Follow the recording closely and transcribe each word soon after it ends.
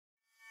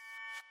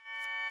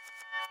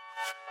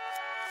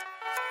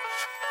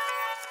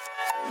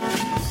Hey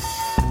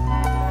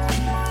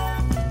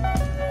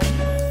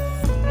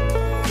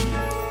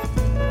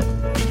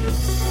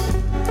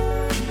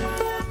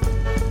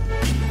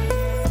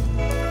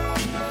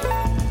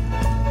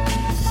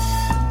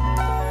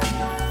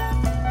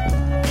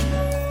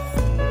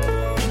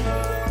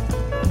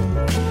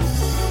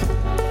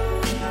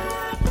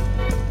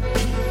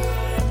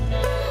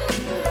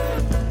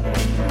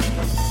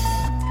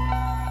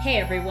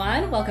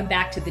everyone, welcome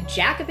back to The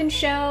Jacobin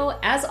Show.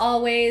 As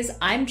always,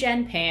 I'm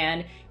Jen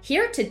Pan,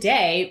 here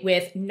today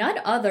with none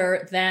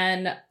other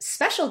than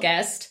special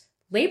guest,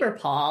 Labor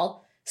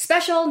Paul.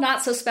 Special,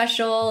 not so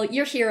special,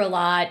 you're here a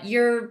lot,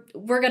 we're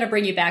going to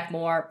bring you back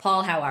more.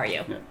 Paul, how are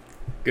you?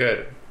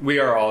 Good. We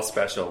are all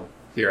special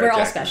here at We're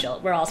Jacobin.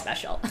 all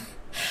special.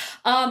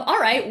 All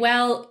right.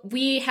 Well,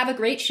 we have a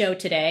great show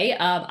today.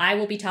 I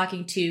will be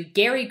talking to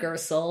Gary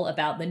Gersel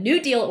about the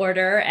New Deal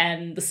order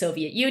and the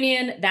Soviet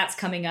Union. That's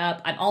coming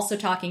up. I'm also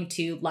talking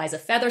to Liza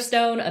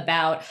Featherstone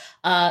about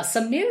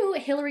some new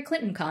Hillary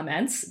Clinton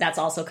comments. That's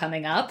also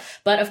coming up.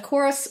 But of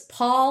course,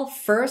 Paul,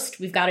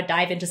 first, we've got to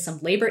dive into some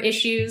labor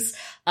issues.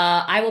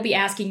 I will be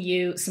asking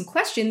you some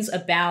questions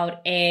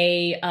about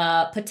a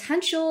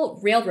potential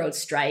railroad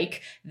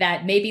strike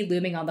that may be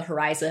looming on the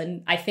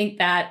horizon. I think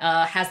that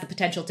has the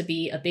potential to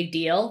be a big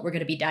deal. We're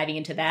going to be diving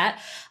into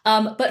that.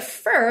 But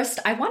first,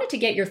 I wanted to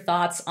get your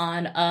thoughts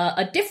on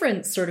a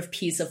different sort of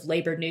piece of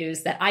labor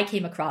news that I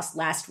came across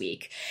last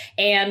week.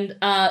 And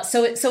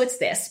so it's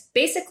this.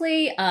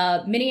 Basically,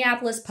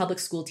 Minneapolis public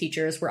school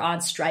teachers were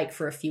on strike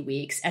for a few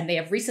weeks, and they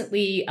have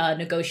recently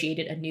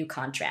negotiated a new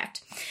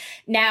contract.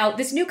 Now,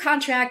 this new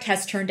contract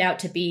has turned out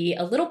to be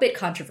a little bit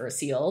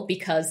controversial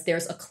because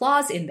there's a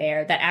clause in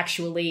there that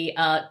actually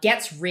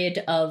gets rid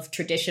of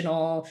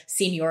traditional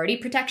seniority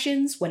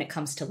protections when it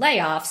comes to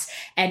layoffs,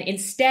 and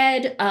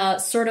instead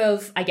sort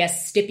of, I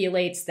guess,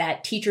 stipulates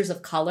that teachers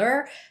of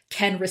color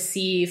can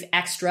receive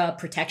extra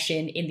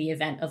protection in the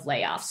event of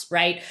layoffs,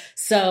 right?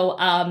 So,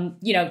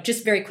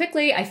 just very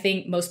quickly, I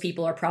think most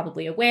people are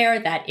probably aware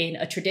that in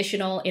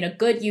a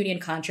good union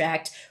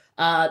contract,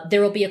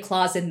 there will be a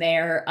clause in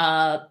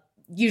there,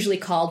 usually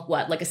called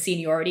like a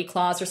seniority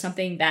clause or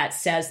something, that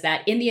says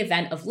that in the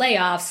event of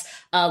layoffs,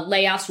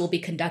 layoffs will be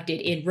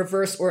conducted in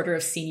reverse order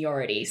of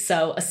seniority.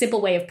 So a simple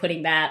way of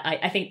putting that,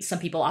 I think some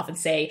people often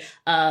say,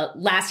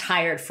 last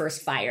hired,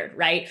 first fired,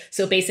 right?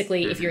 So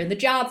basically, if you're in the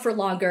job for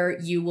longer,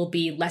 you will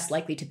be less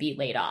likely to be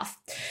laid off.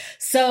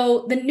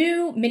 So the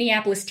new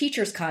Minneapolis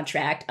teachers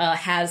contract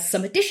has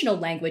some additional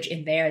language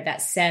in there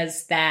that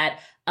says that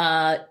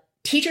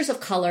teachers of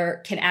color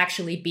can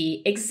actually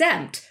be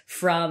exempt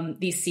from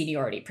these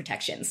seniority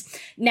protections.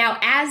 Now,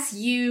 as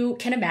you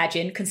can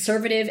imagine,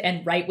 conservative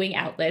and right-wing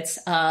outlets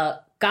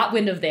got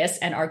wind of this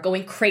and are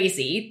going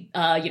crazy.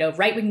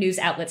 Right-wing news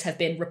outlets have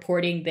been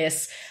reporting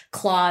this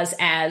clause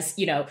as,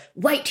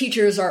 white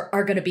teachers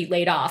are going to be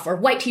laid off, or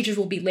white teachers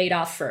will be laid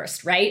off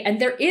first, right?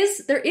 And there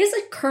is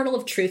a kernel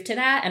of truth to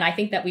that, and I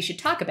think that we should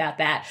talk about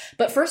that.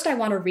 But first, I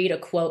want to read a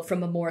quote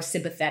from a more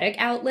sympathetic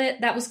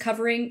outlet that was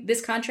covering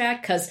this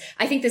contract, because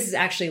I think this is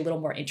actually a little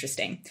more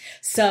interesting.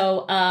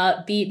 So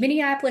the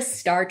Minneapolis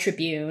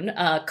Star-Tribune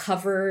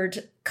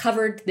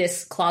covered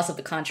this clause of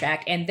the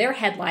contract, and their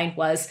headline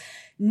was,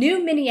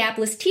 "New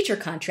Minneapolis teacher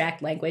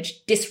contract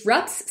language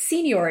disrupts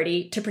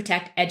seniority to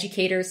protect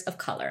educators of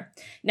color."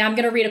 Now, I'm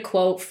going to read a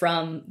quote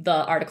from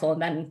the article,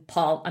 and then,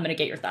 Paul, I'm going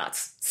to get your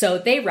thoughts. So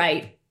they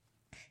write,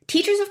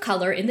 "Teachers of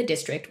color in the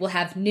district will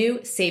have new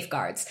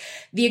safeguards.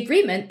 The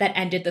agreement that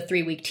ended the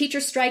 3-week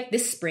teacher strike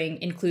this spring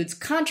includes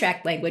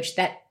contract language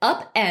that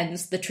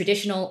upends the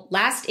traditional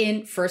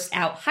last-in,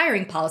 first-out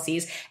hiring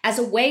policies as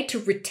a way to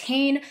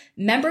retain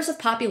members of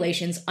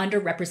populations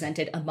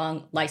underrepresented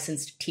among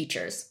licensed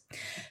teachers.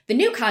 The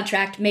new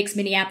contract makes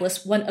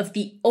Minneapolis one of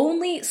the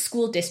only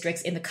school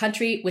districts in the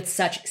country with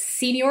such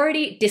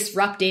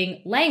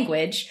seniority-disrupting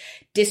language,"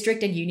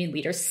 district and union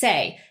leaders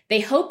say. They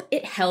hope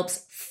it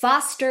helps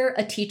foster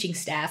a teaching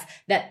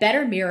staff that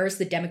better mirrors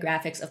the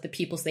demographics of the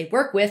peoples they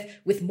work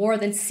with more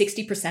than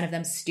 60% of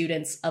them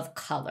students of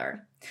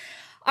color.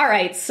 All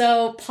right,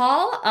 so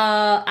Paul,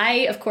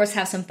 I, of course,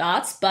 have some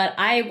thoughts, but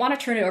I want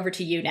to turn it over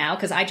to you now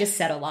because I just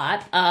said a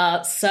lot.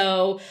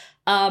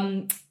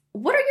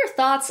 What are your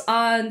thoughts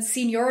on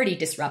seniority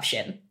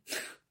disruption?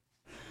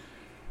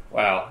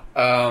 Wow.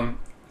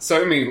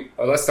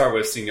 Let's start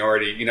with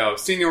seniority.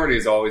 Seniority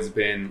has always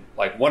been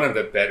like one of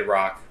the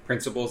bedrock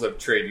principles of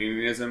trade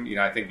unionism.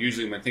 I think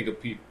usually when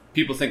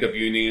people think of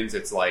unions,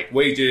 it's like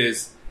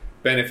wages,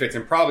 benefits,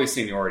 and probably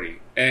seniority.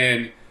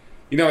 And,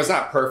 it's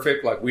not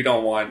perfect. Like, we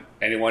don't want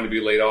anyone to be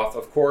laid off,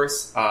 of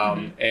course.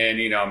 And,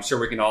 I'm sure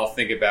we can all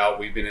think about,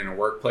 we've been in a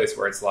workplace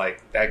where it's like,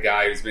 that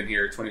guy who's been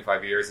here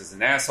 25 years is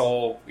an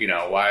asshole.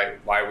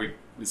 Why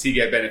does he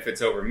get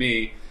benefits over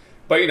me?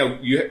 But,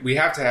 we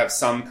have to have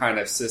some kind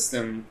of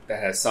system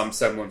that has some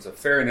semblance of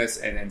fairness,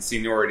 and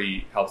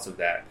seniority helps with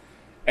that.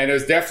 And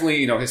there's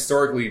definitely,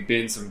 historically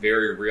been some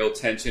very real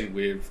tension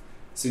with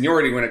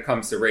seniority when it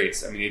comes to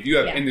race. I mean, if you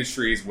have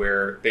industries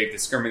where they've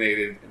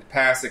discriminated in the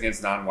past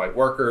against non-white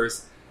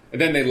workers, and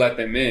then they let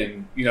them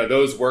in,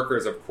 those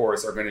workers, of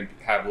course, are going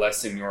to have less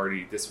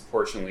seniority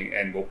disproportionately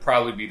and will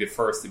probably be the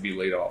first to be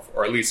laid off,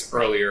 or at least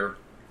earlier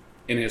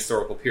in the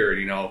historical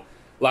period.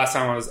 Last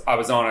time I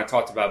was on, I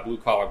talked about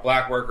blue-collar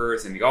black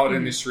workers in the audit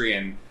industry,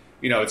 and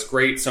it's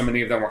great. So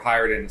many of them were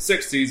hired in the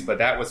 60s, but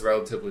that was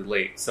relatively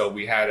late. So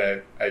we had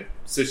a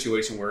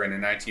situation where in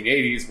the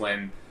 1980s,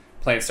 when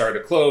plants started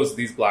to close,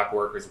 these black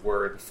workers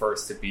were the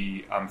first to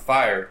be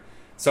fired.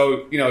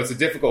 So, it's a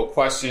difficult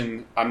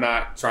question. I'm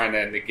not trying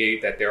to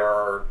negate that there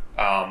are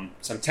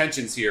some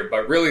tensions here,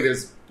 but really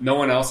no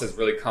one else has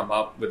really come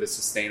up with a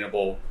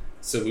sustainable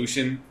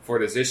solution for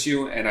this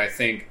issue. And I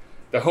think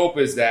the hope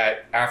is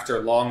that after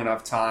long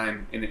enough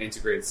time in an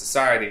integrated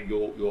society,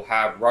 you'll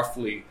have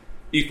roughly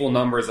equal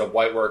numbers of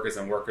white workers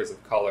and workers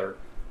of color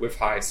with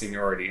high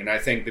seniority. And I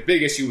think the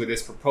big issue with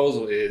this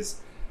proposal is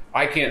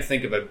I can't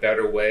think of a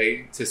better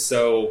way to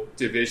sow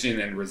division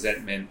and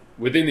resentment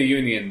within the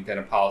union than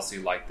a policy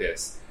like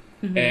this.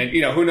 Mm-hmm. And,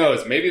 who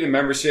knows, maybe the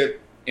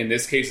membership in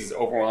this case is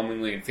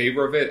overwhelmingly in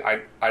favor of it.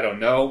 I don't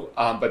know.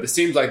 But it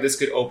seems like this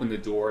could open the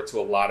door to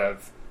a lot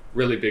of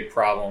really big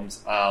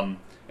problems. And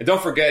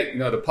don't forget,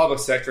 the public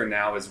sector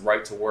now is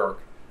right to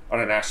work on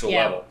a national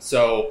level.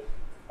 So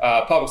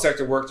public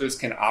sector workers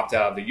can opt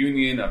out of the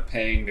union, of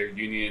paying their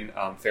union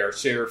fair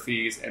share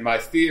fees. And my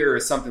fear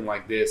is something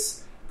like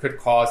this could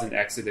cause an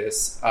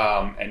exodus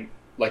and,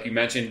 like you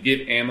mentioned, give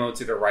ammo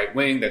to the right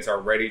wing that's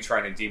already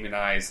trying to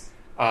demonize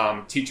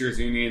teachers'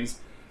 unions.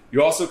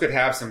 You also could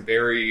have some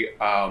very,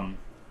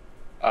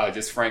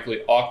 just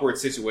frankly, awkward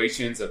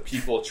situations of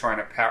people trying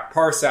to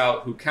parse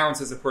out who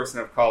counts as a person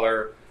of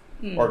color,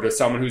 or to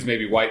someone who's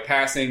maybe white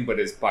passing but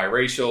is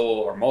biracial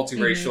or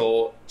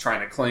multiracial, trying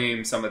to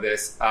claim some of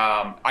this.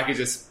 I could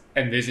just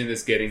envision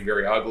this getting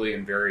very ugly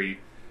and very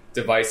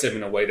divisive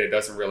in a way that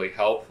doesn't really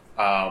help.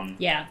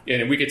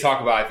 And we could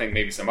talk about, I think,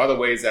 maybe some other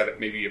ways that it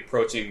may be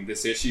approaching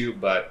this issue,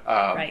 but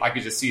I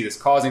could just see this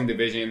causing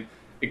division.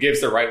 It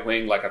gives the right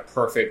wing like a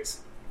perfect,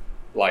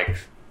 fastball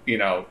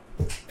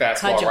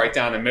right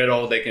down the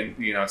middle. They can,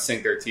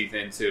 sink their teeth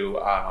into.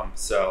 I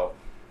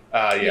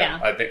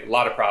think a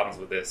lot of problems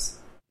with this.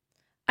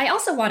 I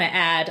also want to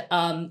add,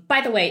 by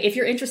the way, if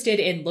you're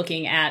interested in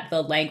looking at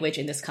the language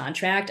in this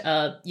contract,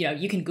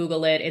 you can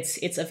Google it.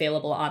 It's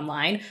available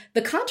online.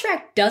 The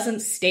contract doesn't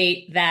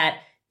state that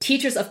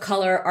teachers of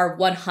color are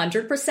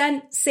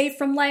 100% safe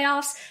from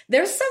layoffs.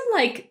 There's some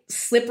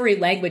slippery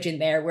language in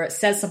there where it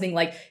says something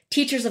like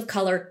teachers of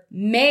color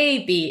may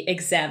be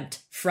exempt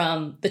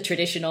from the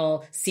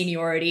traditional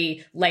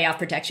seniority layoff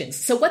protections.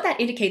 So what that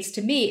indicates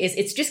to me is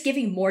it's just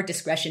giving more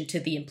discretion to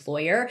the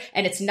employer,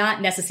 and it's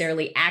not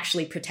necessarily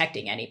actually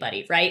protecting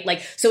anybody, right?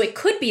 So it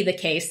could be the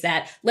case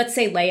that, let's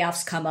say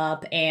layoffs come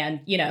up and,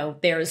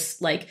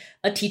 there's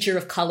a teacher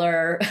of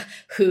color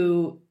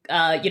who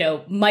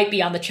might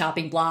be on the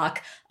chopping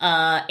block,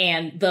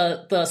 and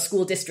the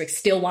school district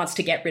still wants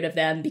to get rid of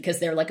them because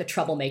they're a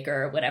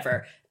troublemaker or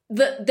whatever.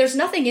 There's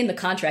nothing in the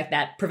contract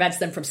that prevents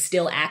them from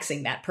still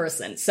axing that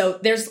person. So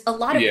there's a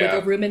lot of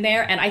wiggle room in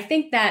there. And I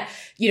think that,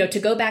 to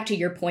go back to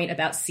your point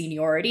about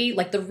seniority,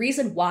 the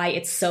reason why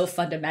it's so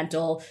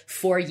fundamental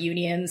for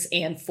unions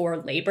and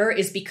for labor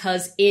is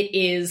because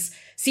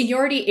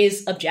seniority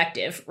is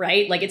objective,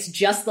 right? It's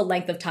just the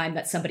length of time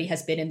that somebody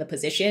has been in the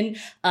position.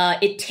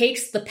 It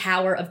takes the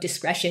power of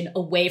discretion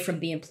away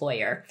from the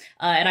employer.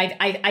 And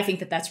I think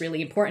that that's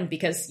really important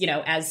because,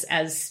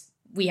 as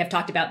we have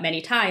talked about many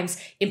times,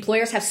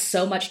 employers have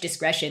so much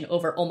discretion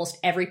over almost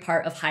every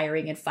part of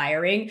hiring and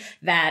firing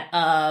that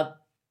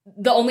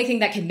the only thing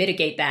that can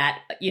mitigate that,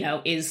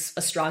 is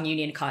a strong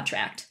union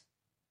contract.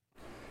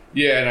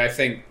 Yeah, and I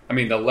think,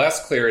 the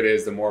less clear it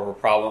is, the more of a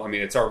problem.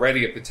 It's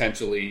already a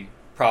potentially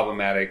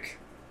problematic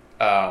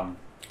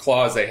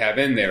clause they have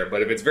in there,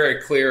 but if it's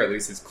very clear, at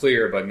least it's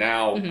clear. But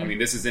now,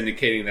 this is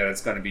indicating that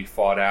it's going to be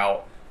fought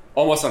out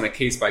almost on a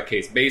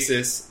case-by-case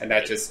basis, and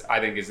that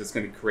I think is just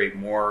going to create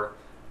more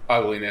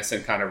ugliness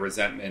and kind of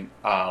resentment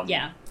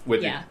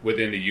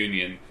within the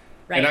union.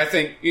 Right. And I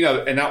think,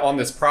 and now on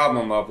this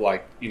problem of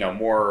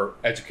more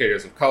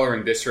educators of color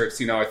in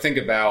districts, I think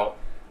about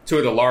two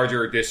of the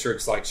larger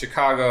districts like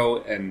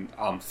Chicago and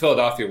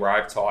Philadelphia, where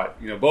I've taught.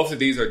 Both of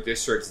these are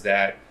districts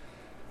that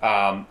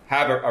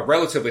have a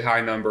relatively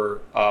high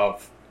number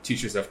of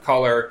teachers of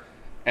color,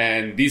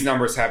 and these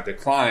numbers have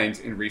declined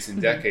in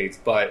recent decades.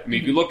 But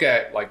if you look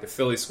at the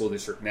Philly school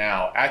district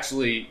now,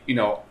 actually,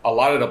 a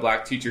lot of the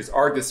black teachers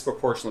are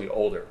disproportionately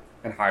older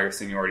and higher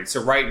seniority.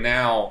 So right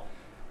now,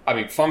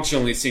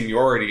 functionally,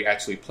 seniority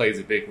actually plays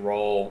a big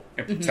role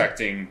in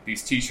protecting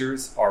these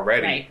teachers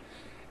already. Right.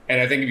 And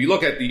I think if you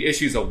look at the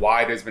issues of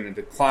why there's been a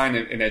decline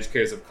in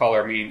educators of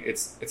color,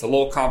 it's a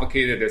little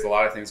complicated. There's a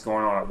lot of things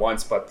going on at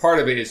once, but part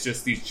of it is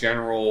just these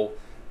general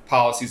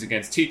policies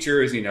against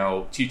teachers,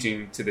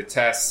 teaching to the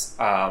tests.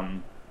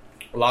 A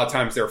lot of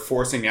times they're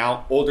forcing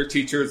out older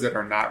teachers that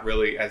are not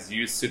really as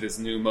used to this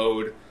new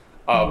mode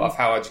of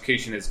how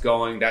education is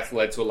going. That's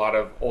led to a lot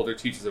of older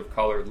teachers of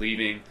color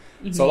leaving.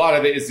 So a lot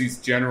of it is these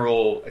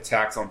general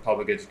attacks on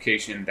public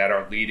education that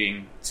are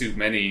leading to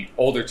many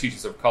older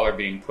teachers of color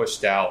being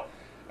pushed out.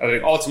 I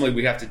think ultimately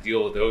we have to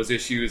deal with those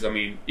issues. I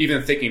mean,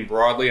 even thinking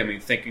broadly, I mean,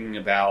 thinking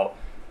about,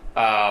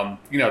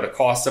 the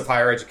costs of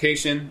higher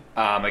education,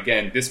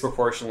 again,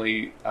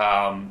 disproportionately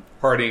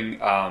hurting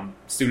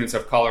students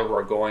of color who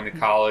are going to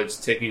college,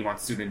 taking on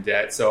student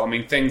debt. So, I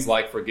mean, things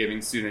like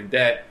forgiving student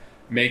debt,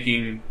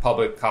 making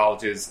public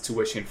colleges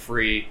tuition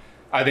free.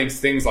 I think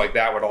things like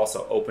that would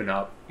also open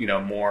up,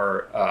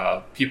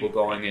 more people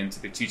going into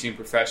the teaching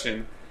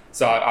profession.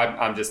 So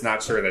I'm just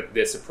not sure that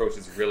this approach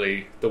is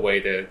really the way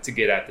to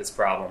get at this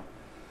problem.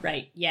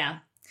 Right. Yeah.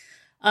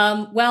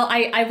 Well,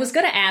 I was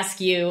going to ask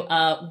you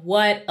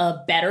what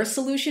a better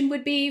solution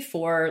would be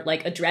for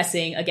like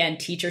addressing, again,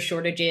 teacher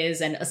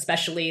shortages and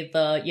especially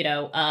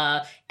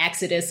the,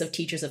 exodus of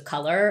teachers of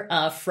color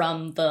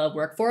from the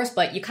workforce.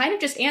 But you kind of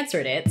just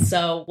answered it.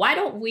 So why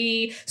don't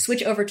we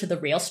switch over to the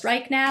rail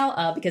strike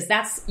now? Because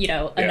that's,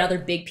 another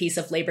big piece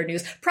of labor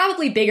news,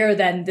 probably bigger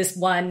than this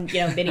one,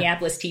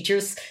 Minneapolis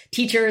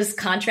teachers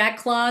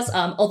contract clause.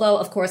 Although,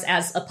 of course,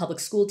 as a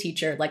public school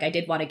teacher, like I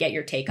did want to get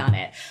your take on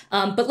it.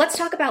 But let's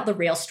talk about the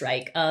rail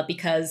strike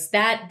because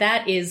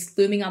that is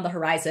looming on the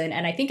horizon.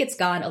 And I think it's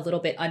gone a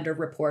little bit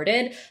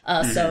underreported.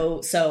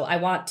 So I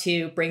want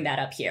to bring that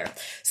up here.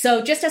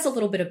 So just as a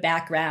little bit of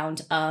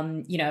background,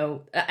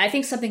 I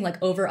think something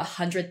like over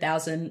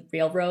 100,000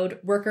 railroad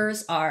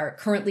workers are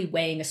currently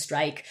weighing a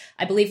strike.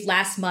 I believe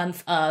last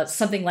month,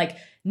 something like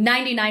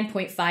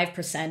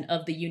 99.5%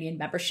 of the union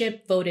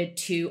membership voted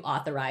to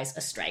authorize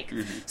a strike.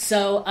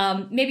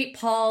 So maybe,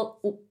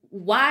 Paul,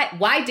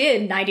 why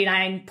did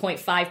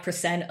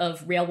 99.5%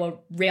 of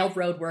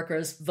railroad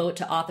workers vote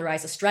to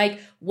authorize a strike?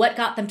 What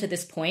got them to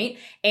this point?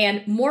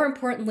 And more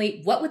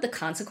importantly, what would the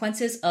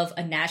consequences of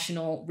a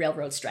national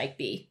railroad strike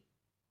be?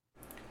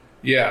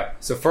 Yeah.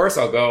 So first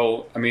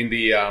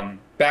the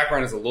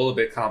background is a little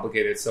bit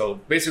complicated. So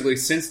basically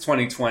since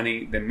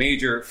 2020, the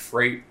major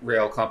freight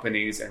rail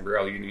companies and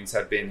rail unions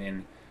have been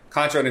in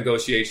contract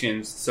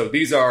negotiations. So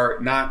these are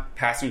not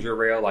passenger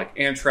rail like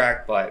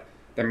Amtrak, but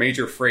the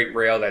major freight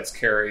rail that's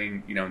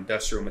carrying,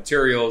 industrial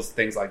materials,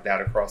 things like that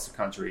across the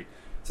country.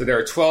 So there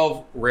are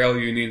 12 rail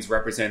unions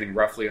representing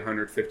roughly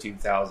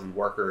 115,000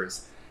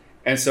 workers.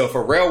 And so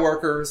for rail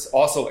workers,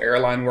 also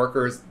airline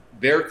workers,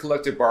 their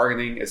collective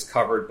bargaining is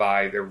covered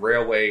by the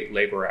Railway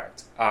Labor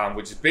Act,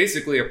 which is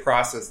basically a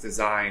process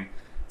designed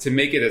to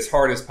make it as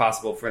hard as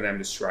possible for them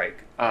to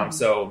strike.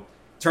 So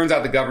turns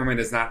out the government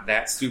is not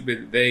that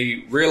stupid.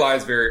 They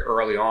realized very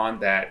early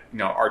on that,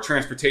 our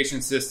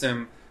transportation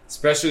system,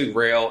 especially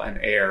rail and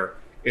air,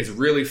 is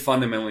really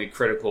fundamentally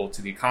critical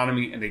to the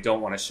economy and they don't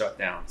want to shut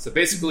down. So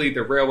basically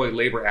the Railway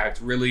Labor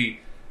Act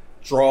really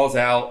draws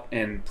out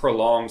and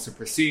prolongs the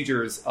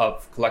procedures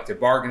of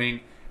collective bargaining.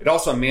 It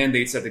also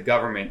mandates that the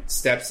government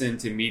steps in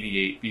to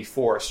mediate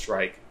before a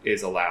strike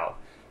is allowed.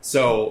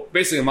 So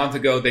basically a month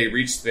ago, they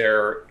reached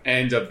their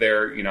end of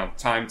their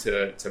time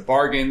to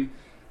bargain.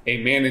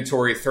 A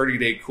mandatory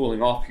 30-day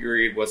cooling off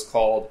period was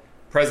called.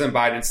 President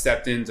Biden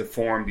stepped in to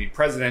form the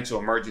Presidential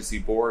Emergency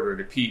Board, or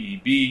the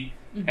PEB,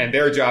 and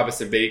their job is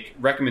to make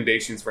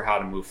recommendations for how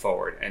to move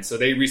forward. And so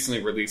they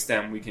recently released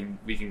them. We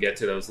can get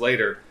to those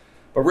later.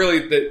 But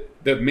really,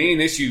 the main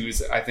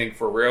issues, I think,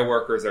 for rail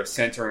workers are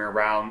centering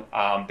around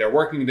their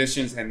working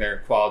conditions and their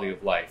quality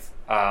of life.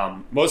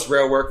 Most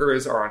rail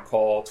workers are on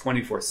call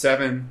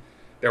 24/7.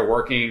 They're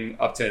working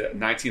up to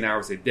 19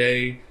 hours a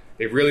day.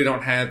 They really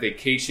don't have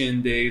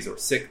vacation days or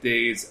sick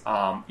days.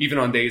 Even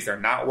on days they're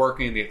not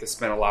working, they have to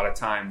spend a lot of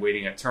time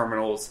waiting at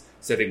terminals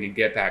so they can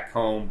get back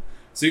home.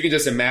 So you can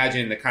just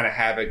imagine the kind of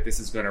havoc this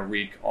is going to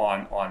wreak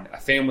on a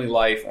family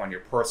life, on your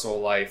personal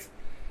life.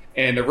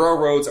 And the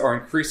railroads are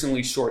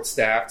increasingly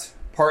short-staffed,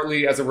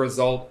 partly as a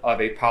result of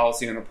a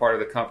policy on the part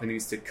of the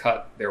companies to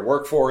cut their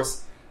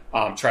workforce,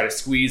 try to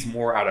squeeze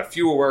more out of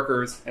fewer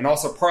workers, and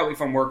also partly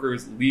from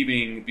workers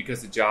leaving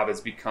because the job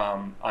has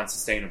become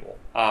unsustainable.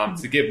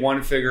 To give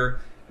one figure,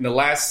 in the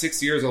last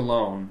 6 years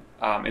alone,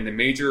 in the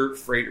major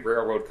freight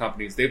railroad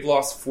companies, they've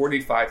lost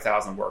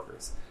 45,000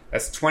 workers.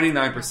 That's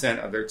 29%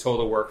 of their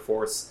total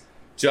workforce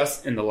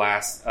just in the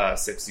last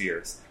 6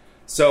 years.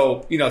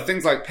 So,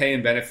 things like pay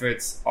and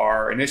benefits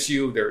are an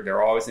issue.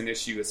 They're always an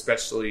issue,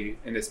 especially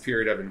in this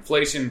period of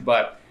inflation.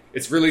 But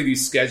it's really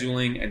these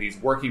scheduling and these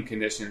working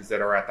conditions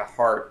that are at the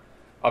heart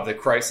of the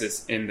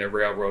crisis in the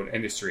railroad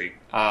industry.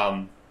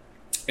 A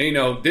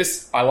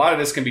lot of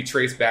this can be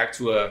traced back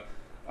to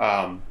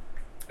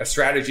a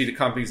strategy the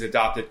companies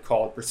adopted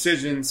called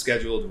Precision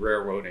Scheduled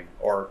Railroading,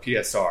 or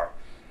PSR.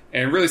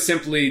 And really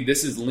simply,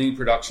 this is lean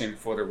production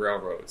for the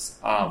railroads,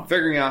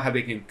 figuring out how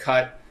they can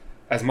cut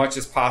as much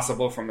as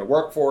possible from the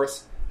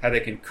workforce, how they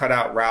can cut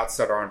out routes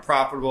that are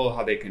unprofitable,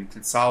 how they can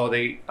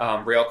consolidate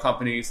rail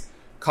companies,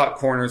 cut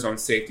corners on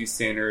safety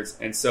standards.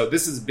 And so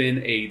this has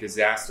been a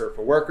disaster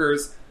for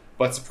workers,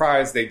 but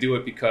surprise, they do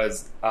it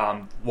because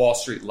Wall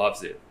Street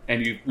loves it.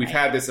 And we've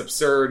had this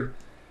absurd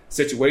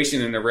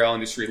situation in the rail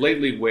industry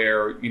lately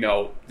where,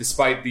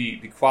 despite the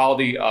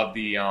quality of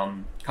the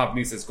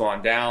companies has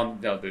gone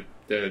down,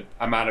 the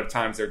amount of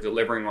times they're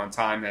delivering on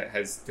time that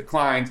has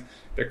declined.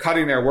 They're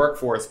cutting their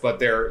workforce, but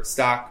their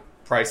stock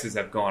prices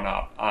have gone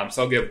up.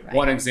 So I'll give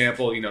one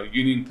example.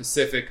 Union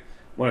Pacific,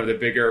 one of the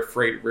bigger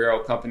freight rail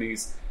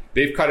companies,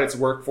 they've cut its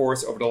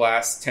workforce over the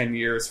last 10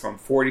 years from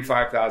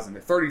 45,000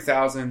 to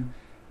 30,000.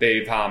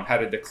 They've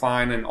had a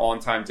decline in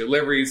on-time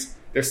deliveries.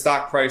 Their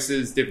stock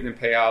prices, dividend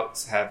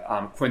payouts have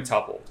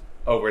quintupled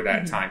over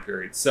that time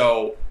period.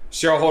 So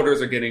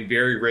shareholders are getting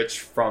very rich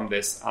from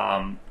this,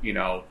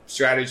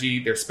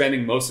 strategy. They're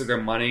spending most of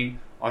their money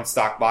on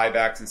stock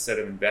buybacks instead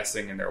of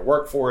investing in their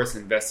workforce,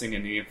 investing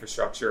in the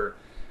infrastructure.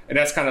 And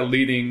that's kind of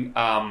leading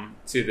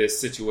to this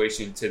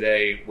situation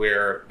today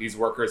where these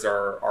workers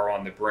are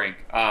on the brink.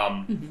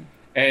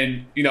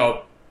 And,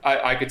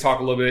 I could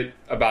talk a little bit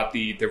about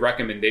the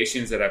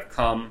recommendations that have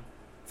come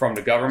from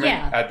the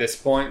government at this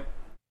point.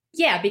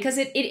 Yeah, because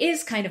it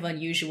is kind of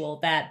unusual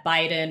that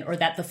Biden or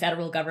that the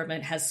federal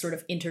government has sort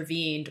of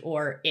intervened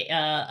or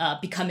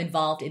become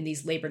involved in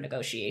these labor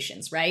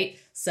negotiations, right?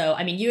 So,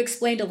 I mean, you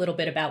explained a little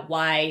bit about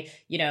why,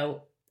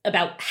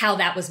 about how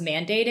that was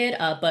mandated,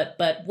 but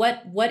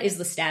what is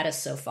the status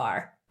so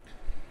far?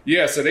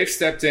 Yeah, so they've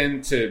stepped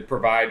in to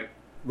provide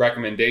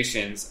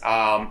recommendations,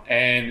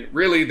 and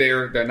really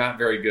they're not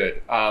very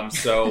good.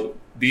 So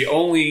the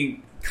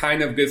only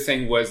kind of good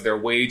thing was their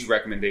wage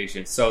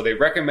recommendations. So they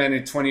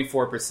recommended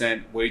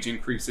 24% wage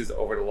increases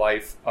over the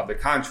life of the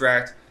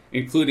contract,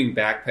 including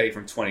back pay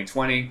from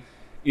 2020.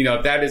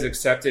 If that is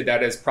accepted,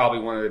 that is probably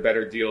one of the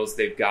better deals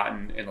they've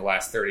gotten in the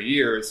last 30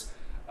 years.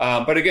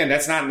 But again,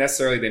 that's not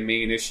necessarily the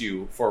main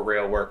issue for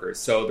rail workers.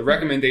 So the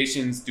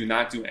recommendations do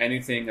not do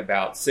anything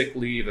about sick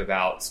leave,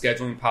 about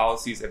scheduling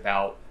policies,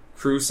 about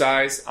crew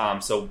size.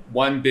 So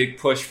one big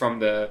push from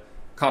the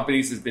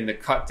companies has been to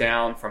cut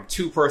down from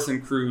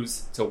 2-person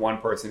crews to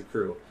 1-person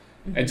crew.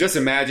 And just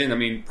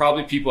imagine,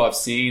 probably people have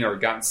seen or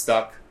gotten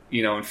stuck,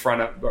 in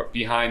front of or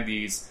behind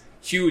these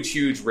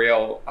huge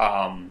rail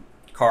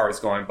cars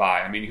going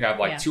by. You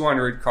have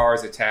 200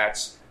 cars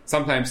attached,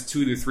 sometimes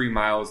 2 to 3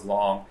 miles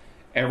long.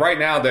 And right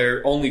now, there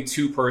are only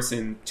two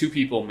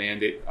people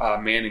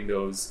manning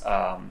those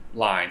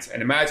lines.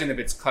 And imagine if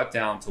it's cut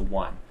down to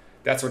 1.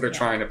 That's what they're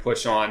trying to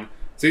push on.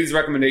 So these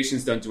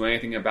recommendations don't do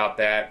anything about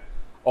that.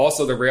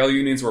 Also, the rail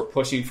unions were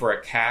pushing for a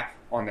cap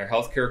on their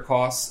healthcare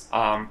costs.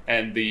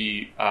 And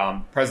the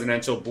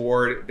presidential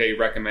board, they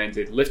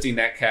recommended lifting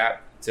that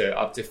cap to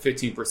up to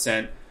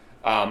 15%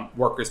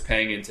 workers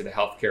paying into the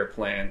healthcare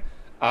plan.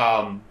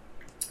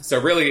 So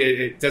really,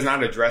 it does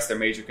not address their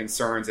major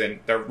concerns. And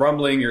the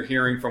rumbling you're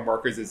hearing from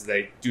workers is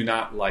they do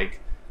not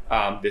like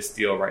this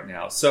deal right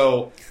now.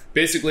 So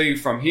basically,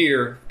 from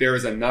here, there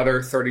is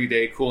another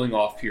 30-day cooling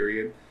off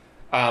period.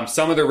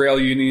 Some of the rail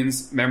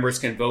unions members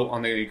can vote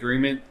on the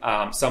agreement.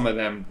 Some of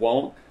them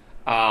won't.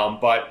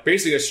 But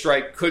basically, a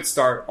strike could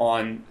start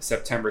on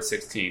September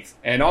 16th.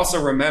 And also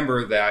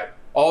remember that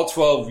all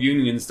 12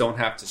 unions don't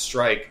have to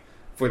strike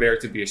for there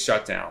to be a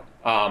shutdown.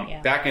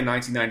 Back in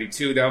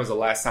 1992, that was the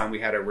last time we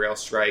had a rail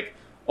strike.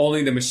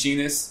 Only the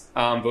machinists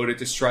voted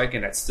to strike,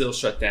 and that still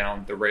shut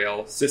down the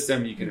rail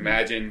system. You can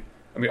imagine,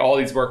 all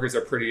these workers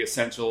are pretty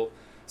essential.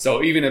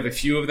 So even if a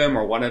few of them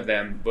or one of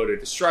them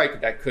voted to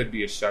strike, that could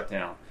be a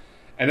shutdown.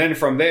 And then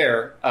from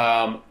there,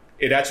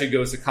 it actually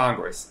goes to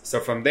Congress. So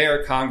from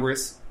there,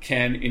 Congress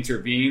can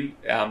intervene.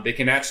 They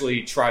can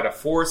actually try to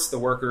force the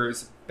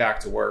workers back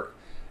to work.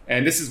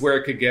 And this is where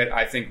it could get,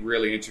 I think,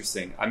 really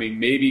interesting.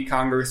 Maybe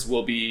Congress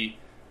will be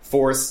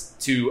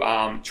forced to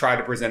try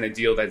to present a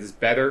deal that is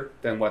better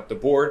than what the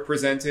board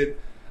presented.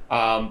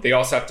 They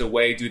also have to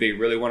weigh, do they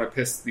really want to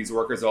piss these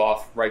workers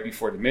off right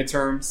before the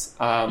midterms?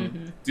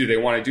 Do they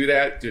want to do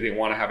that? Do they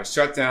want to have a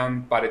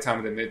shutdown by the time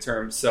of the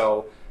midterms?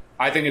 So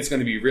I think it's going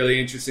to be really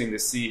interesting to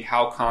see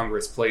how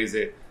Congress plays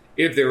it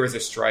if there is a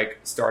strike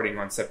starting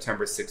on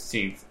September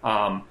 16th.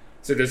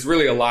 So there's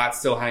really a lot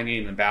still hanging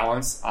in the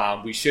balance.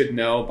 We should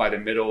know by the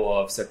middle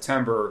of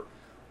September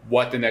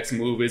what the next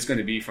move is going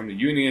to be from the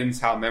unions,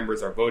 how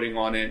members are voting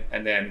on it,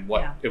 and then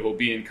what it will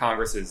be in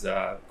Congress's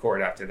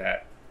court after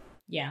that.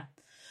 Yeah.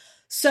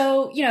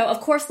 So,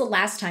 of course, the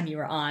last time you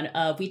were on,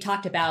 we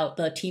talked about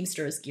the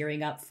Teamsters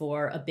gearing up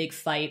for a big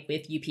fight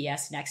with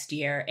UPS next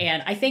year.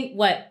 And I think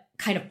what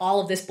kind of all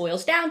of this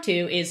boils down to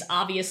is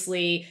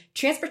obviously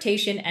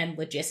transportation and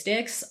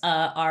logistics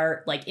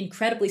are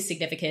incredibly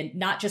significant,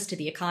 not just to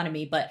the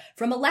economy, but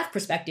from a left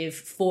perspective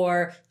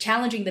for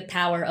challenging the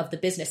power of the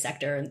business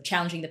sector and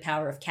challenging the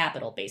power of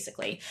capital,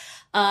 basically.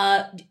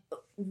 Help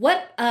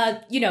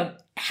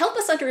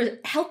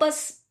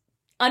us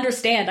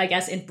understand, I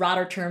guess, in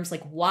broader terms,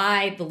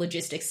 why the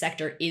logistics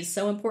sector is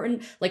so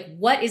important.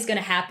 What is going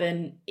to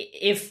happen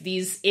if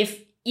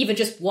even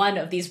just one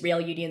of these rail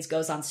unions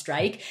goes on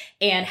strike,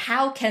 and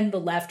how can the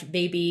left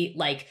maybe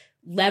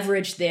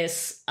leverage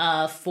this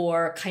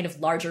for kind of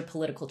larger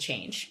political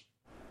change?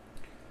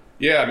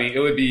 Yeah, it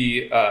would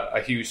be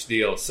a huge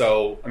deal.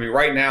 So,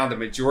 right now, the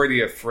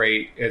majority of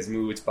freight is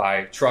moved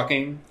by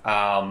trucking,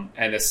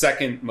 and the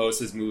second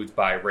most is moved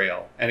by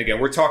rail. And again,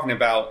 we're talking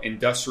about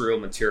industrial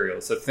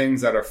materials. So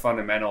things that are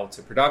fundamental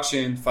to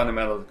production,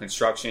 fundamental to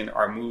construction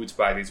are moved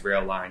by these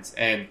rail lines.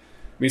 And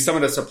some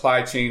of the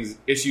supply chain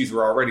issues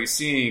we're already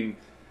seeing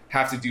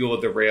have to deal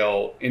with the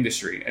rail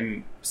industry.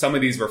 And some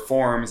of these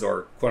reforms,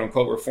 or quote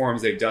unquote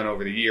reforms they've done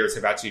over the years,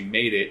 have actually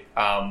made it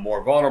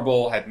more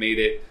vulnerable, have made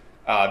it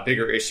a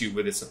bigger issue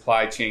with the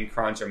supply chain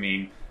crunch. I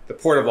mean, the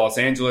Port of Los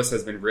Angeles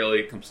has been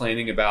really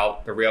complaining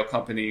about the rail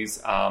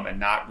companies and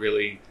not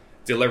really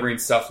delivering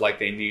stuff like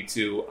they need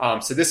to.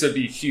 So this would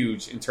be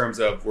huge in terms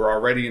of, we're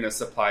already in a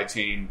supply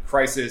chain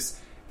crisis.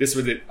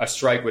 A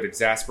strike would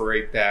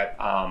exacerbate that,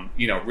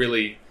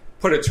 really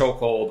put a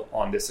chokehold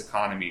on this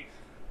economy.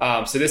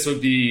 So this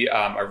would be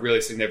a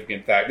really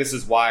significant fact. This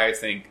is why I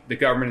think the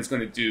government is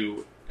going to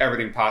do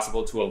everything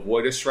possible to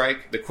avoid a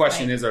strike. The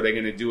question is, are they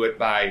going to do it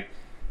by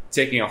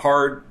taking a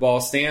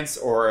hardball stance,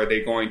 or are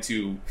they going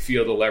to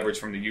feel the leverage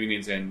from the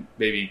unions and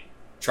maybe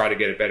try to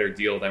get a better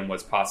deal than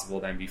was possible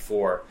than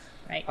before?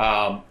 Right.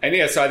 So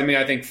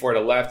I think for the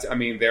left,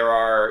 there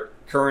are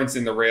currents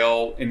in the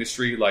rail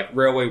industry, like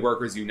Railway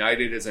Workers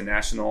United is a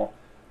national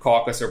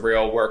caucus of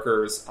rail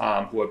workers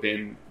who have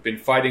been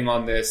fighting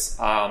on this.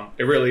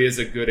 It really is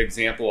a good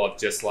example of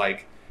just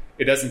like,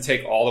 it doesn't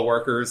take all the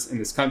workers in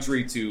this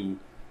country to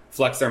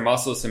flex their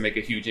muscles to make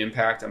a huge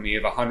impact.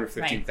 If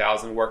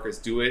 115,000 workers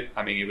do it,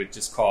 it would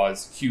just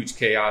cause huge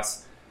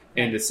chaos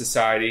in the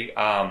society.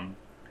 But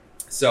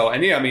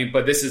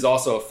this is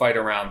also a fight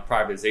around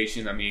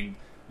privatization.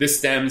 This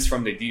stems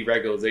from the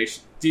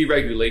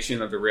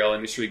deregulation of the rail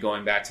industry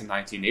going back to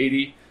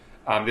 1980.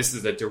 This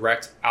is a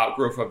direct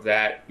outgrowth of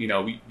that.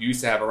 We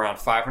used to have around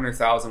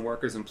 500,000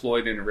 workers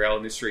employed in the rail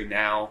industry,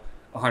 now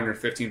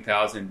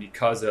 115,000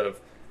 because of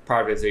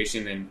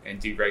privatization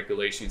and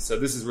deregulation. So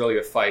this is really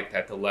a fight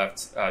that the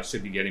left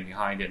should be getting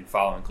behind and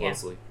following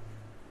closely. Yeah.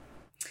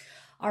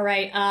 All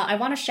right. I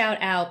want to shout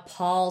out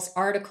Paul's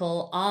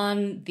article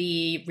on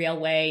the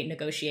railway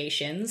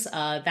negotiations.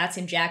 That's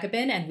in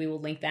Jacobin, and we will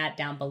link that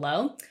down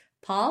below.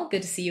 Paul,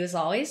 good to see you as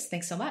always.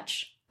 Thanks so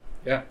much.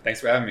 Yeah,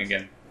 thanks for having me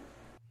again.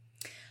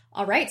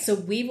 All right, so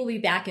we will be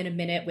back in a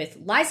minute with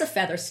Liza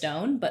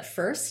Featherstone, but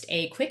first,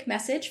 a quick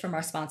message from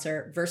our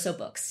sponsor, Verso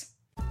Books.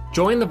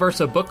 Join the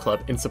Verso Book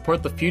Club and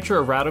support the future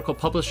of radical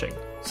publishing.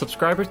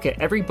 Subscribers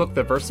get every book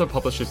that Verso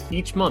publishes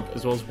each month,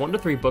 as well as 1 to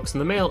 3 books in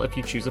the mail if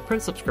you choose a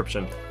print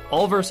subscription.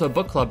 All Verso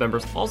Book Club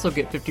members also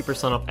get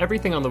 50% off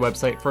everything on the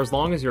website for as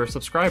long as you're a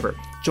subscriber.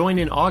 Join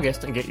in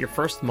August and get your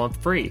first month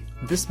free.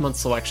 This month's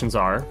selections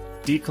are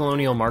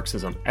Decolonial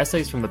Marxism,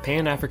 Essays from the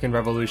Pan-African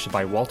Revolution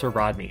by Walter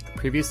Rodney, a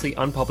previously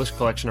unpublished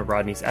collection of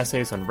Rodney's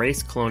essays on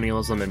race,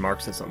 colonialism, and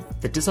Marxism.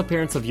 The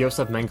Disappearance of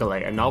Joseph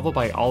Mengele, a novel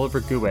by Oliver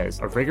Guez,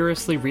 a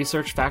rigorously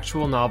researched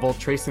factual novel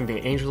tracing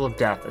the Angel of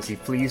Death as he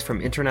flees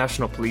from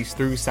international police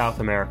through South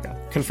America.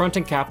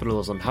 Confronting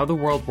Capitalism, How the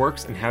World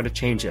Works and How to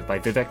Change It by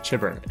Vivek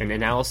Chibber, an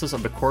analysis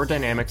of the core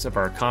dynamics of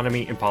our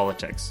economy and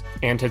politics.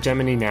 And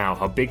Hegemony Now,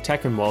 How Big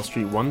Tech and Wall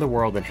Street Won the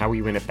World and How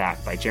We Win It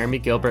Back by Jeremy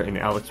Gilbert and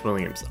Alex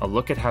Williams, a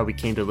look at how we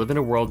came to live in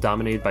a world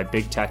dominated by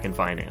big tech and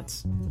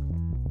finance.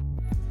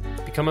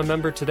 Become a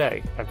member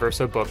today at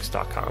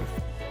versobooks.com.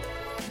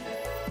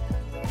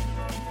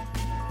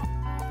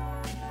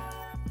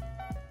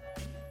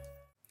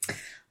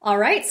 All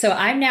right, so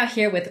I'm now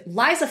here with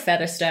Liza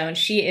Featherstone.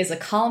 She is a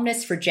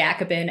columnist for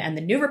Jacobin and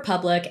the New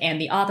Republic and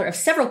the author of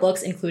several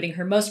books, including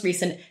her most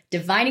recent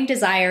Divining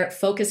Desire,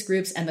 Focus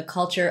Groups, and the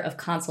Culture of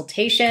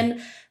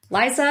Consultation.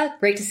 Liza,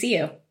 great to see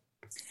you.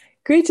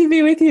 Great to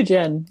be with you,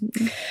 Jen.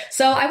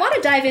 So I want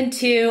to dive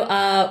into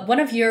one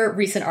of your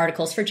recent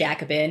articles for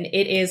Jacobin.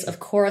 It is, of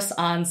course,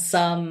 on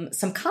some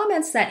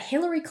comments that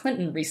Hillary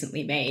Clinton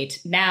recently made.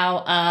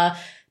 Now,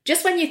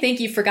 just when you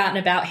think you've forgotten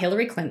about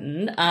Hillary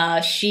Clinton,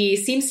 she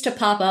seems to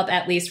pop up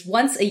at least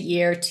once a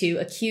year to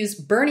accuse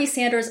Bernie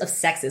Sanders of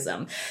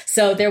sexism.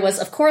 So there was,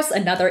 of course,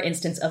 another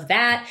instance of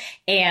that.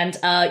 And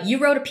you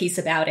wrote a piece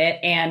about it.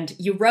 And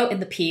you wrote in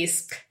the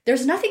piece,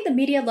 "There's nothing the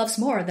media loves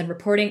more than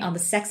reporting on the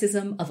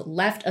sexism of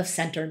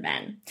left-of-center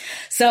men."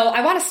 So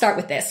I want to start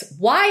with this.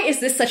 Why is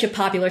this such a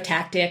popular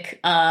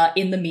tactic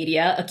in the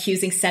media,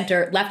 accusing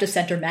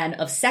left-of-center men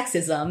of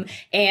sexism?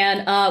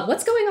 And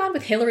what's going on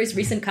with Hillary's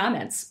recent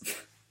comments?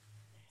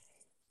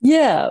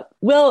 Yeah,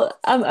 well,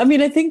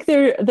 I think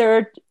there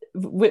are,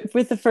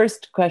 with the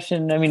first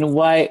question,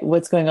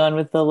 what's going on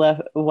with the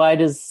left? Why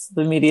does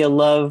the media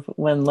love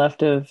when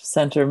left of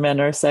center men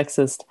are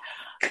sexist?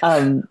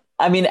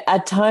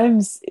 At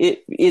times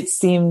it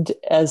seemed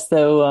as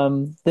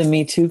though the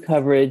Me Too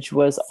coverage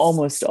was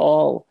almost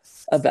all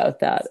about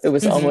that. It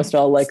was almost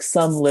all like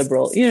some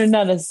liberal,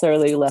 not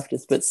necessarily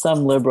leftist, but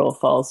some liberal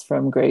falls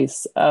from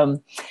grace.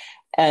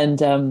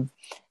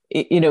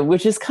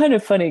 Which is kind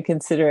of funny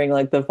considering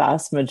like the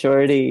vast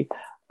majority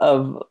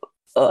of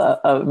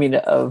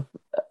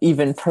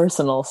even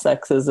personal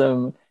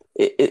sexism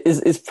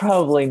is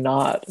probably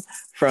not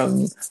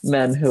from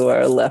men who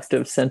are left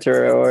of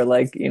center or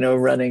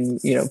running,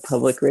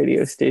 public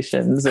radio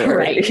stations or,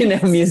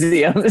 right.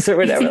 Museums or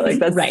whatever. Like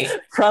that's right.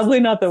 Probably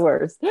not the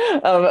worst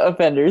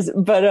offenders.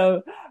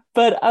 But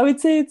I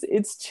would say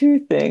it's two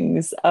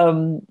things.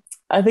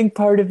 I think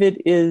part of it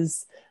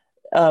is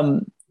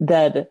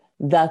that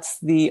that's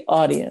the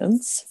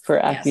audience for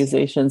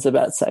accusations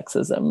about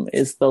sexism,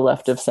 is the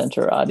left of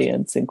center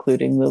audience,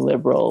 including the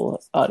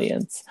liberal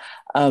audience.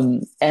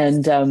 And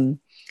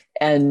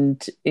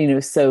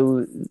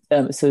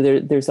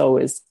there's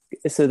always,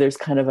 so there's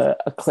kind of a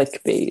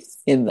clickbait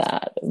in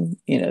that,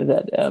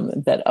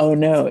 that, oh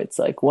no, it's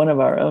like one of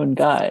our own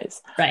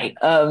guys. Right.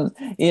 So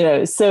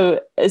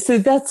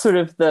that's sort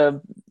of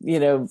the,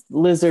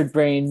 lizard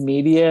brain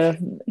media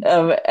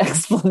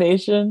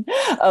explanation.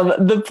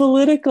 The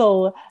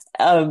political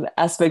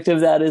aspect of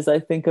that is, I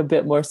think, a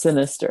bit more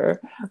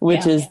sinister,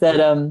 which is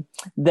that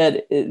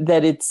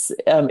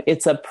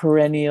it's a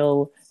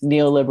perennial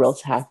neoliberal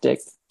tactic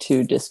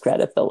to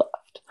discredit the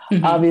left.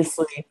 Mm-hmm.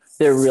 Obviously,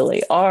 there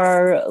really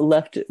are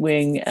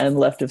left-wing and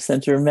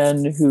left-of-center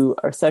men who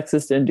are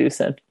sexist and do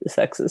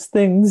sexist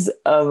things,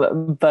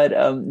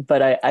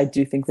 but I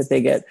do think that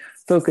they get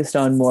focused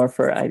on more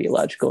for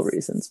ideological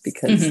reasons,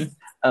 because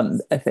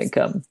I think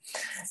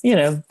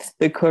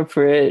the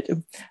corporate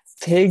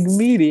pig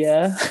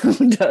media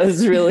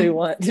does really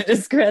want to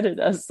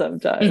discredit us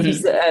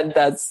sometimes, and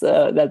that's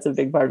a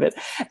big part of it,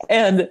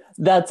 and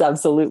that's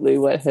absolutely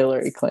what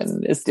Hillary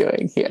Clinton is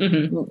doing here.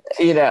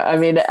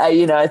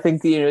 I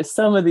think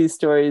some of these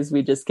stories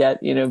we just get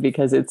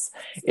because it's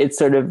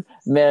sort of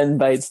man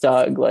bites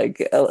dog,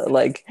 like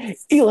Elie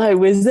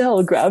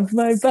Wiesel grabbed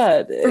my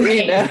butt,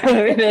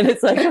 and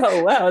it's like,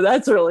 oh wow,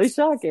 that's really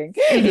shocking.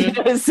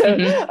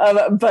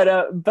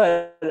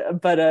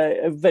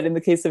 But in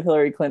the case of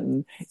Hillary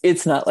Clinton,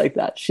 it's not like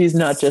that. She's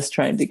not just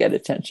trying to get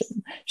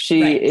attention.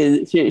 She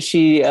is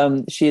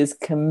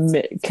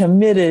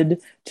committed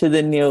to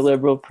the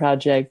neoliberal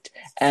project,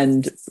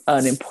 and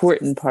an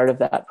important part of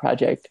that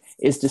project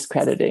is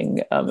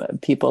discrediting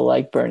people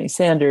like Bernie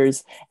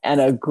Sanders.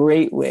 And a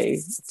great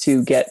way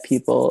to get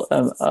people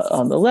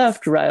on the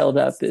left riled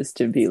up is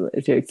to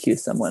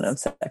accuse someone of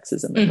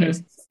sexism and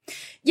racism.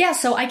 Yeah,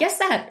 so I guess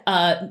that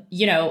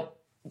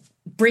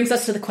brings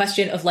us to the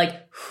question of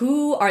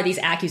who are these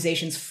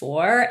accusations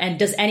for, and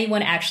does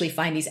anyone actually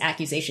find these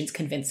accusations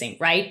convincing,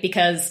 right?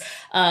 Because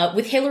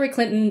with Hillary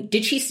Clinton,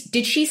 did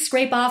she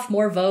scrape off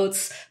more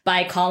votes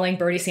by calling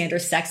Bernie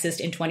Sanders sexist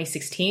in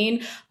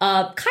 2016?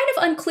 Kind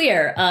of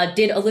unclear.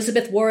 Did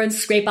Elizabeth Warren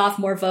scrape off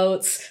more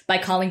votes by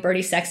calling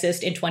Bernie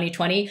sexist in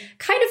 2020?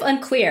 Kind of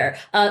unclear.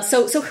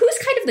 So who's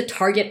kind of the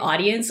target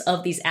audience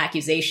of these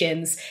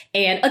accusations?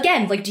 And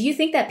again, do you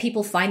think that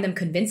people find them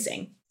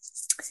convincing?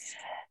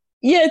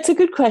 Yeah, it's a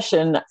good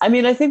question. I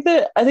mean, I think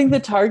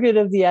the target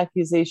of the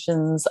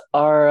accusations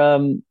are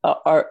a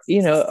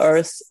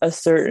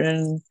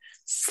certain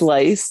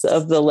slice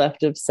of the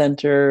left of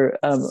center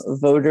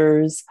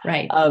voters,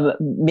 right?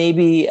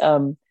 Maybe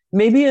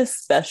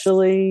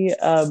especially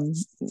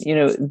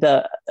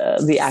the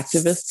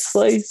activist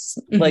slice,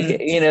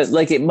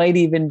 it might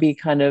even be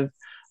kind of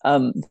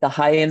the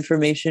high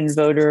information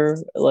voter,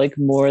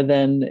 more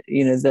than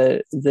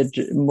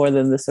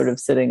the sort of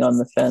sitting on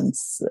the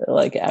fence,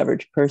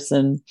 average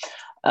person.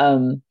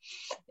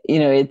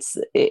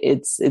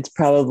 It's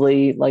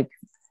probably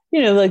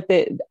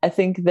I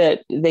think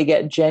that they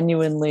get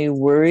genuinely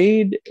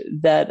worried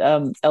that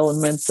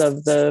elements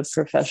of the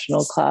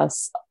professional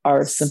class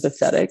are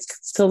sympathetic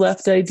to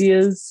left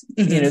ideas,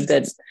 and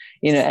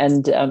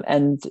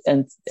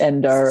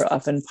are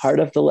often part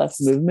of the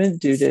left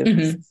movement due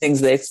to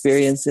things they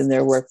experience in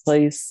their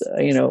workplace,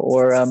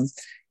 or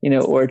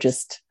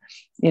just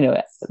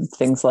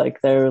things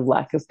like their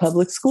lack of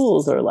public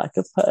schools or lack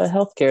of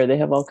healthcare. They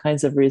have all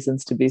kinds of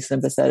reasons to be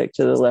sympathetic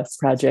to the left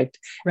project.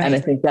 Right. And I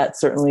think that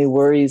certainly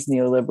worries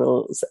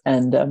neoliberals.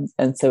 And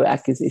so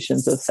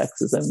accusations of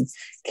sexism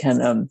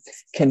can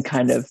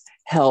kind of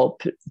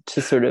help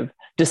to sort of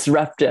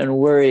disrupt and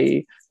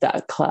worry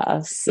that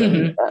class.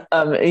 And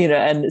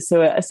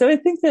so I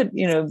think that,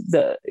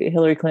 the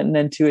Hillary Clinton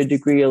and to a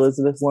degree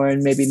Elizabeth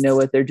Warren maybe know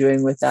what they're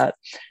doing with that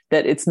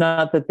it's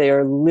not that they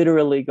are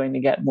literally going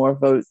to get more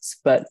votes,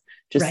 but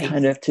just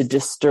kind of to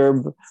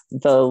disturb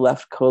the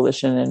left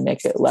coalition and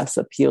make it less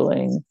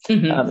appealing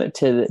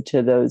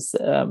to those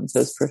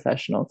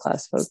professional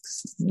class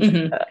folks.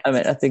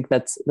 I think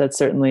that's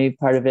certainly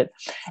part of it.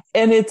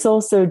 And it's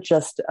also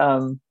just,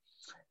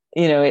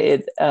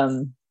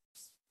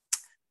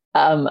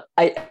 I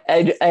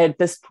at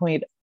this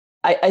point,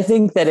 I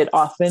think that it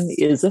often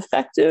is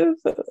effective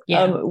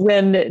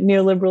when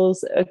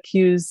neoliberals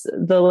accuse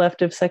the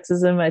left of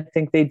sexism. I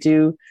think they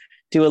do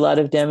a lot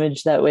of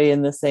damage that way,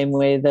 in the same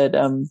way that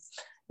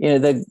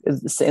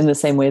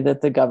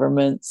the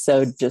government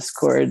sowed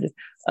discord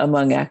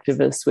among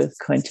activists with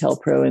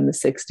COINTELPRO in the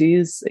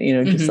 60s,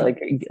 just like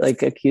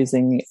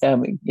accusing,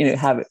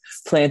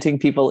 planting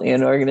people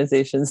in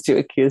organizations to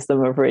accuse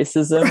them of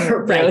racism.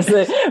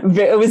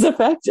 It was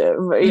effective,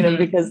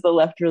 because the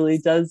left really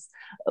does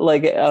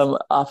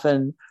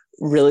often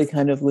really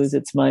kind of lose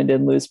its mind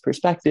and lose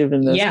perspective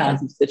in those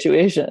kinds of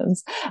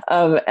situations.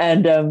 So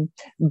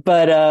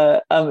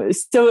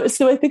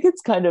I think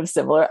it's kind of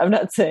similar. I'm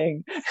not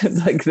saying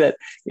like that,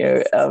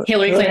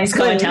 Hillary Clinton's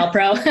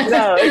COINTELPRO.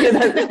 No,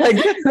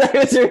 I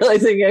was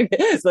realizing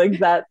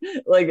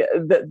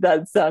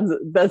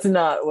that's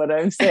not what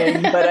I'm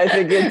saying, but I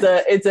think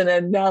it's an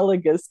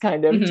analogous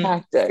kind of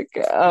tactic.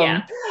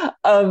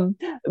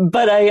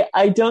 But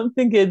I don't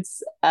think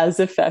it's as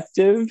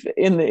effective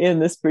in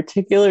this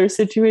particular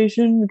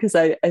situation, because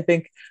I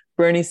think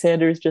Bernie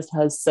Sanders just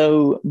has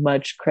so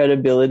much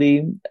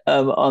credibility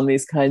on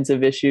these kinds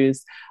of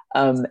issues.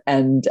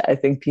 And I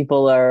think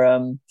people are,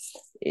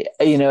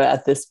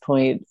 at this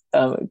point,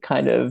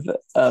 kind of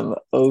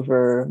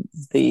over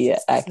the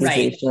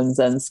accusations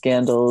and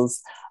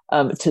scandals.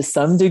 To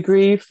some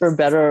degree, for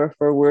better or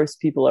for worse,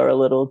 people are a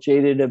little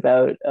jaded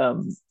about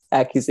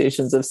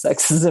accusations of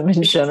sexism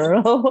in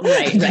general,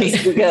 right.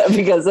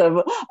 because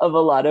of a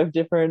lot of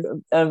different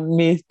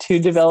Me Too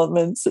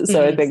developments.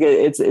 So I think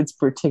it's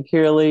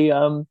particularly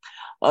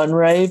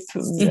unripe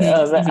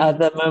at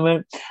the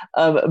moment.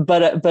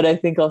 But I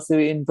think also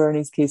in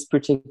Bernie's case,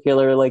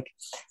 particular,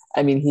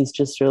 he's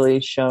just really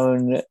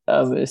shown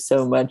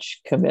so much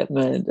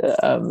commitment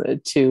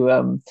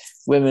to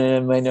women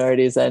and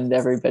minorities and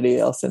everybody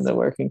else in the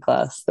working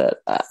class that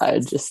I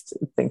just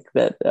think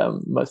that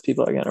most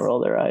people are going to roll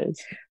their eyes.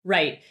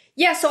 Right.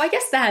 Yeah. So I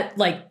guess that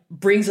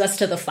brings us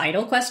to the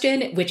final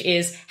question, which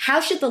is,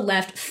 how should the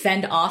left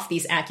fend off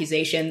these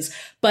accusations?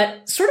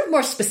 But sort of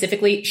more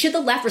specifically, should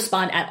the left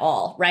respond at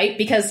all? Right?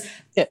 Because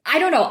I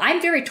don't know.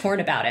 I'm very torn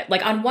about it.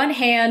 On one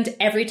hand,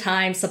 every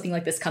time something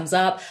like this comes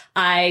up,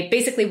 I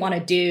basically want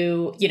to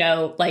do,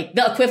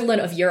 the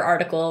equivalent of your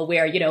article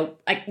where,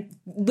 I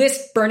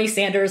list Bernie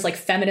Sanders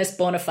feminist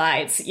bona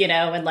fides,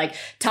 and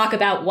talk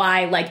about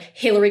why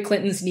Hillary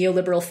Clinton's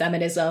neoliberal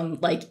feminism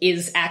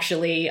is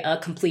actually a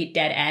complete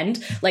dead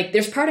end.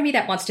 There's part of me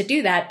that wants to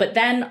do that. But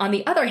then on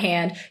the other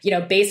hand,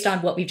 based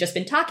on what we've just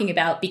been talking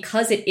about,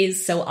 because it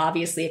is so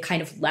obviously a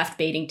kind of left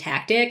baiting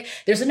tactic,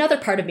 there's another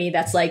part of me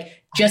that's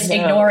just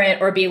ignore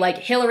it or be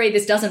Hillary,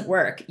 this doesn't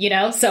work,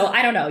 So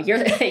I don't know.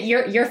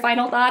 Your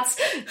final thoughts?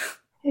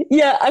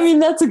 Yeah,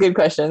 that's a good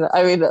question.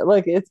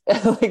 It's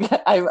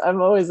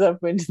I'm always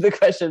up into the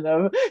question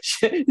of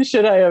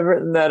should I have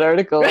written that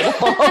article at all?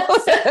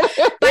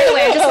 By the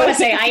way, I just want to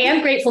say I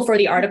am grateful for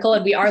the article,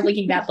 and we are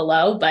linking that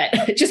below. But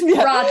just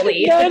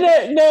broadly,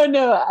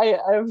 no, I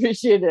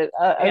appreciate it.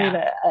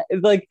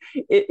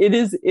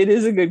 It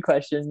is a good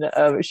question.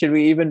 Should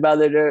we even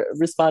bother to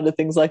respond to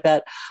things like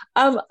that?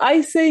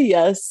 I say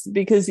yes,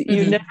 because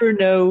you never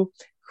know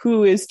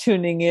who is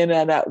tuning in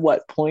and at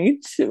what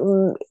point,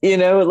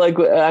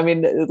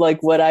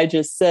 what I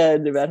just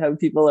said about how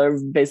people are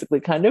basically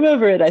kind of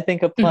over it, I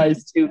think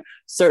applies to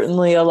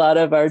certainly a lot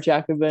of our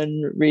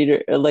Jacobin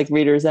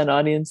readers and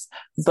audience,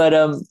 but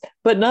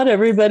not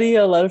everybody.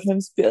 A lot of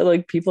times,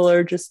 people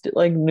are just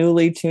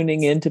newly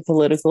tuning into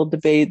political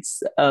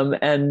debates,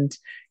 and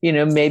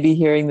maybe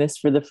hearing this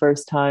for the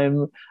first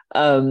time,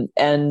 and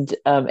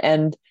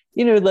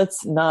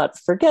let's not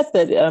forget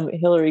that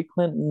Hillary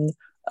Clinton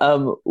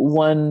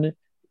won,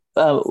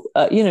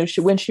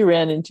 when she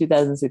ran in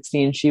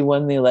 2016, she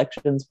won the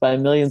elections by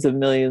millions of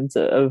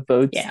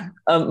votes,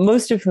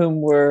 most of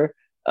whom were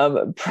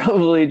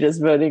probably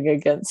just voting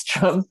against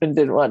Trump and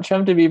didn't want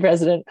Trump to be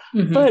president.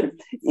 But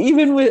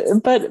even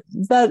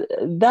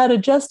that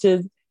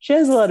adjusted, she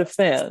has a lot of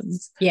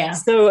fans. Yeah.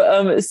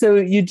 So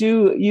you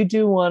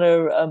do want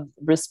to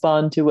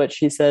respond to what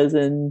she says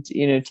and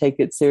take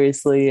it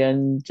seriously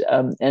and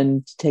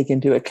take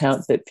into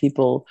account that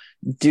people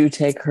do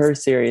take her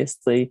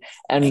seriously,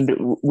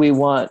 and we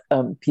want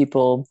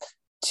people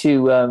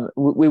to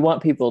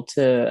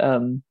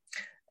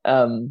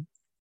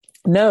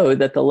know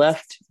that the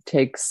left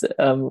takes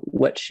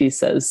what she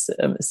says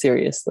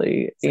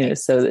seriously,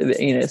 so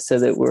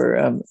that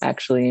we're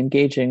actually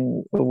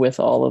engaging with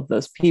all of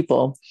those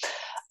people.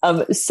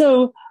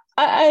 So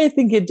I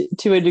think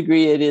to a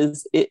degree it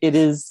is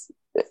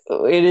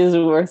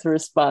worth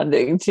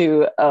responding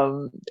to.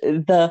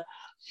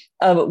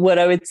 What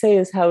I would say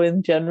is how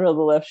in general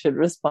the left should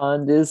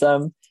respond is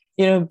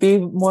be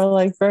more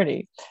like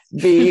Bernie.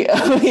 We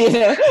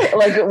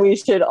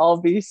should all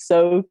be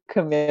so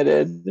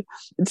committed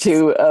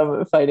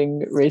to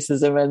fighting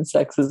racism and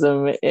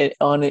sexism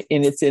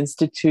in its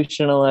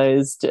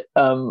institutionalized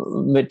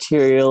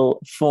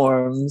material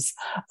forms,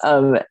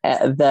 that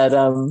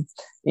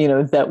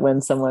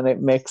when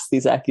someone makes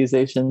these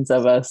accusations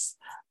of us,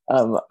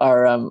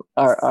 our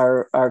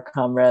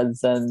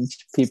comrades and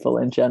people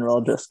in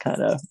general just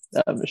kind of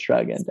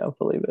shrug and don't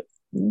believe it.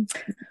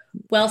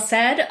 Well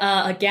said.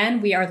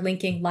 Again, we are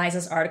linking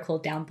Liza's article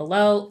down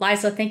below.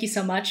 Liza, thank you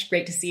so much.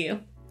 Great to see you.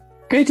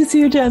 Great to see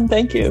you, Jen.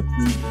 Thank you.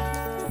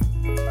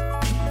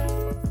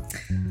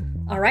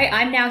 All right,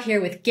 I'm now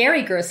here with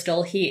Gary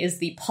Gerstle. He is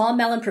the Paul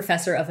Mellon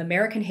Professor of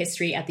American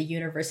History at the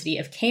University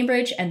of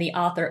Cambridge and the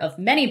author of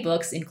many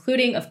books,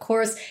 including, of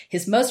course,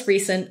 his most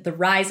recent, The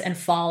Rise and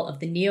Fall of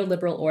the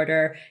Neoliberal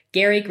Order.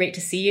 Gary, great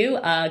to see you.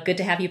 Good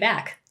to have you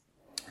back.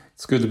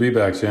 It's good to be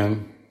back,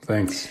 Jen.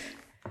 Thanks.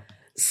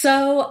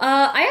 So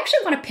I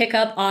actually want to pick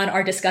up on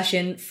our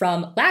discussion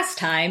from last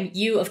time.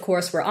 You, of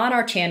course, were on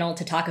our channel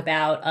to talk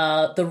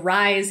about the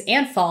rise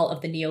and fall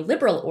of the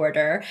neoliberal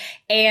order.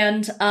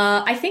 And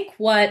I think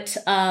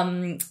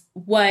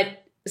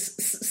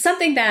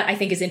something that I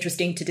think is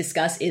interesting to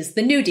discuss is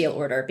the New Deal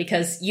order,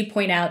 because you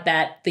point out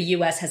that the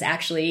U.S. has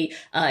actually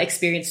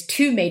experienced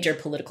two major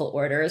political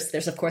orders.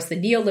 There's, of course, the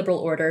neoliberal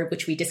order,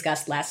 which we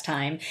discussed last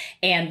time,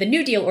 and the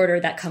New Deal order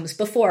that comes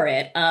before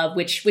it,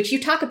 which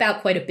you talk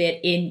about quite a bit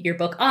in your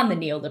book on the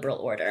neoliberal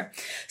order.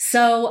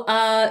 So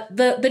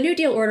the New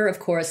Deal order, of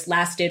course,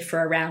 lasted for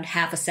around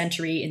half a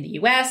century in the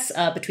U.S.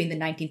 Between the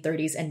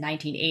 1930s and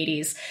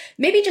 1980s.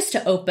 Maybe just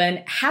to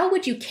open, how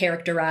would you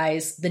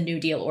characterize the New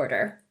Deal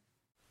order?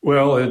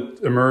 Well,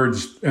 it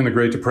emerged in the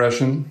Great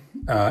Depression,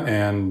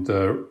 and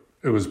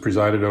it was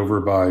presided over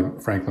by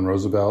Franklin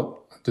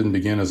Roosevelt. It didn't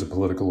begin as a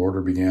political order,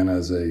 began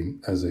as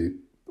a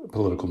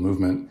political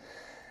movement.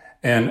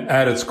 And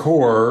at its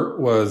core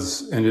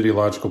was an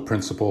ideological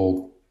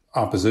principle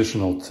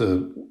oppositional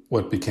to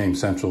what became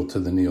central to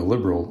the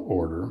neoliberal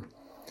order.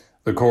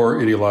 The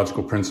core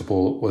ideological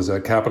principle was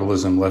that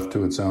capitalism left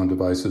to its own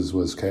devices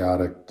was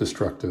chaotic,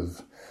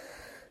 destructive,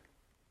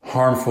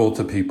 harmful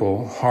to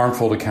people,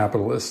 harmful to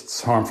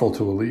capitalists, harmful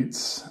to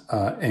elites,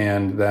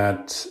 and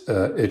that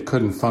it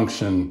couldn't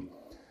function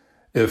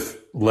if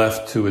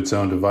left to its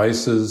own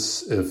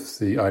devices, if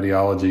the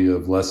ideology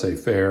of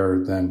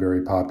laissez-faire, then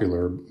very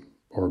popular,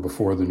 or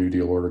before the New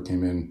Deal order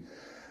came in,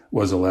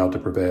 was allowed to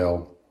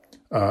prevail.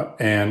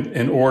 And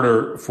in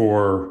order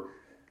for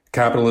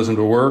capitalism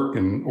to work,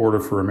 in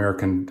order for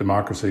American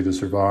democracy to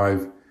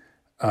survive,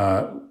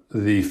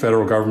 the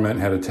federal government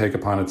had to take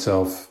upon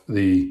itself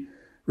the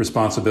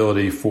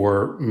responsibility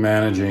for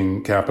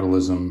managing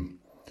capitalism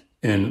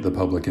in the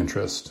public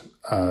interest.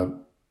 I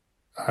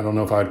don't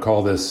know if I'd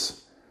call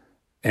this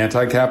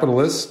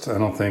anti-capitalist. I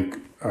don't think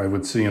I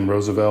would see in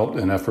Roosevelt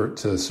an effort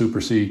to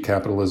supersede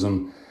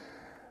capitalism.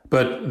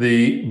 But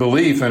the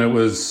belief, and it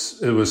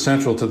was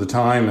central to the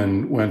time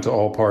and went to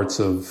all parts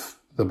of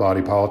the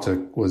body politic,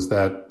 was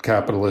that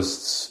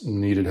capitalists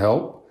needed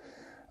help.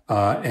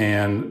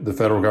 And the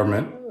federal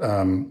government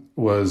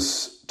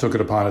took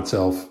it upon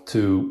itself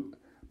to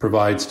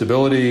provide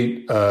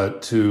stability,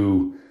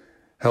 to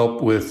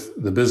help with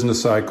the business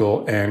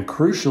cycle, and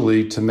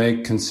crucially, to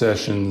make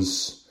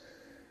concessions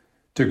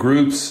to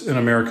groups in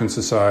American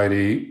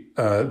society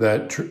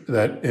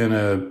that in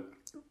a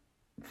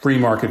free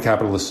market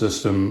capitalist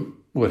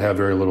system would have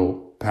very little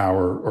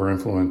power or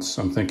influence.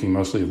 I'm thinking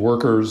mostly of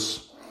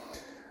workers,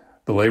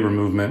 the labor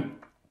movement.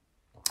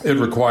 It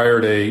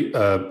required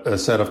a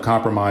set of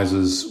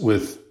compromises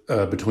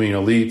between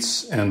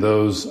elites and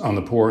those on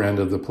the poor end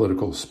of the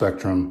political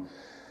spectrum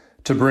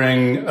to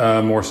bring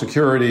more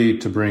security,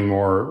 to bring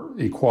more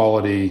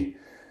equality,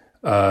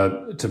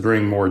 to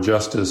bring more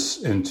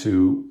justice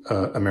into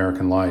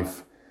American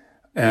life.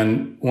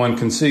 And one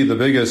can see the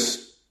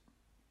biggest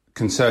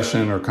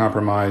concession or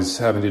compromise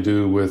having to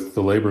do with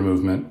the labor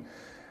movement,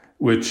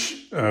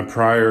 which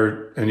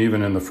prior and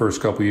even in the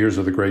first couple of years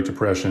of the Great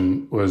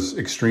Depression was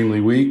extremely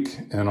weak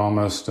and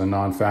almost a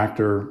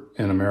non-factor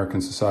in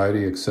American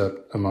society,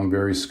 except among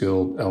very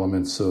skilled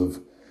elements of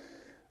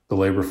the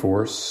labor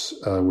force,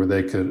 where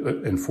they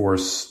could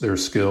enforce their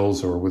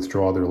skills or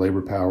withdraw their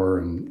labor power,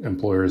 and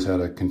employers had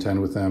to contend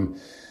with them.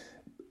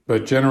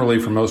 But generally,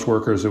 for most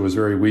workers, it was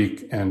very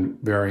weak and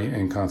very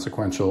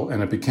inconsequential.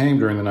 And it became,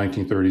 during the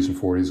 1930s and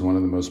 40s, one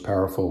of the most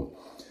powerful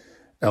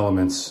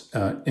elements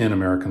in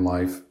American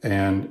life.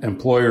 And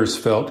employers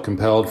felt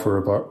compelled, for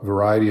a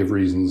variety of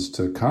reasons,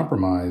 to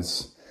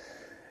compromise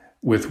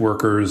with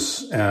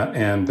workers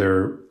and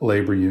their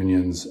labor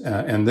unions.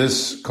 And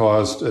this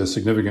caused a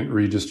significant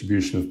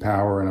redistribution of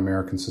power in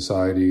American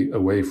society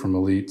away from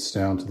elites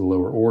down to the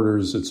lower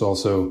orders. It's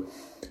also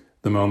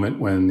the moment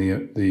when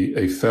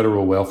a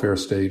federal welfare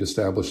state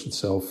established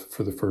itself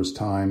for the first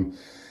time.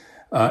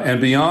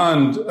 And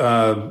beyond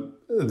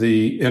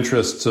the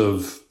interests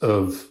of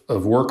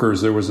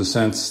workers, there was a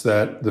sense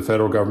that the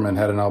federal government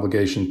had an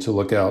obligation to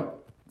look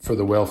out for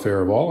the welfare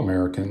of all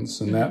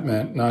Americans. And that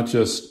meant not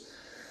just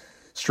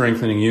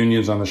strengthening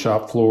unions on the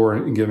shop floor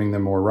and giving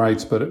them more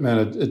rights, but it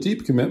meant a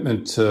deep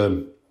commitment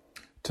to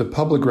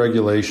public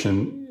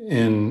regulation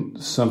in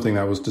something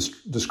that was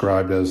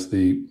described as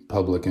the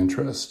public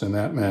interest. And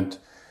that meant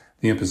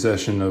the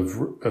imposition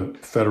of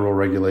federal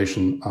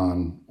regulation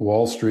on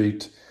Wall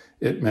Street.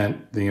 It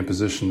meant the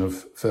imposition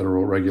of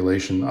federal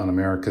regulation on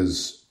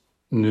America's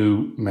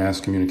new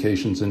mass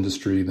communications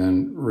industry,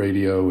 then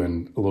radio,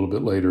 and a little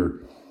bit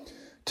later,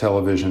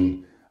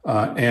 television.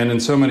 And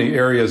in so many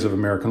areas of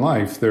American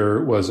life,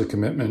 there was a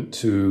commitment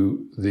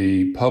to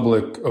the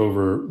public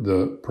over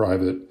the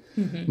private,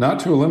 not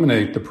to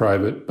eliminate the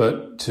private,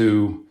 but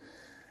to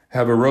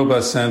have a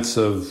robust sense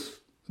of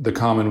the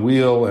common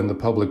weal and the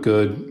public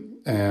good.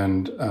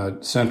 And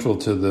central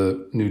to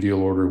the New Deal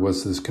order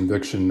was this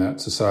conviction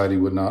that society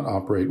would not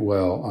operate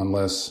well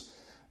unless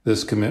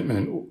this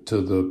commitment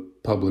to the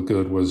public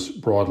good was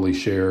broadly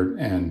shared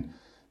and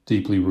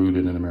deeply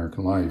rooted in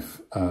American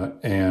life.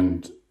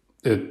 And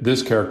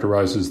this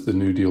characterizes the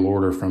New Deal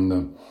order from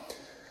the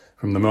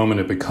moment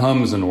it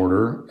becomes an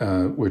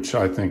order, which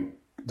I think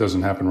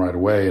doesn't happen right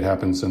away. It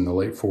happens in the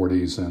late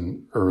 40s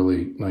and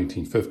early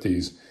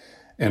 1950s,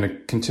 and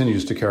it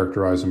continues to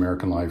characterize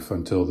American life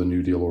until the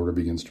New Deal order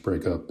begins to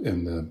break up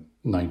in the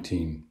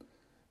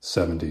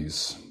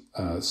 1970s.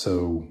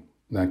 So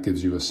that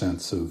gives you a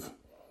sense of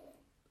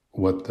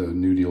what the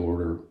New Deal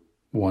order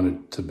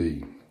wanted to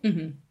be.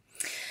 Mm-hmm.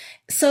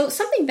 So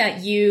something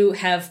that you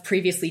have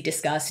previously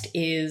discussed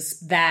is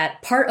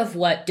that part of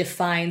what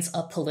defines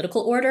a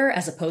political order,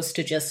 as opposed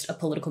to just a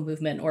political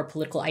movement or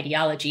political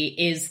ideology,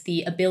 is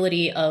the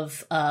ability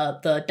of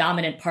the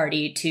dominant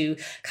party to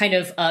kind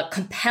of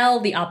compel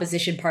the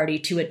opposition party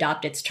to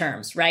adopt its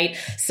terms, right?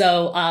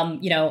 So,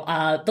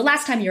 the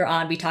last time you were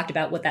on, we talked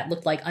about what that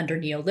looked like under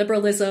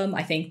neoliberalism.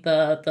 I think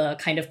the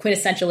kind of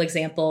quintessential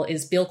example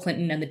is Bill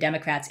Clinton and the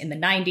Democrats in the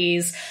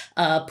 90s,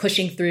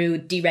 pushing through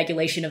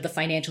deregulation of the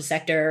financial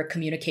sector,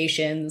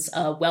 communications,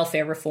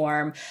 welfare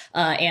reform,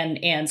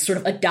 and sort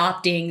of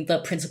adopting the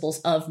principles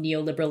of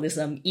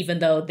neoliberalism, even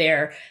though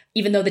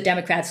the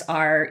Democrats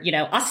are,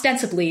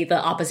 ostensibly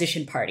the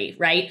opposition party,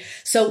 right?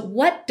 So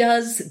what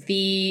does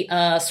the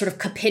sort of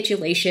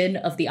capitulation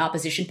of the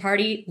opposition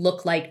party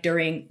look like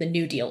during the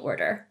New Deal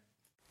order?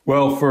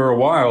 Well, for a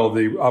while,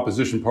 the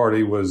opposition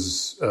party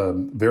was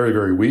very,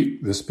 very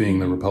weak, this being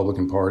the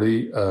Republican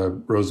Party.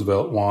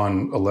 Roosevelt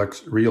won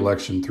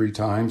re-election 3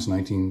 times,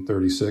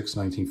 1936,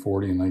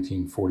 1940, and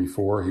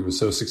 1944. He was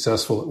so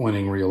successful at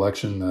winning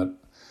re-election that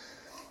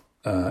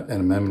an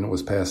amendment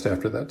was passed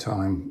after that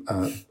time,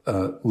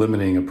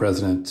 limiting a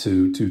president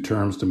to 2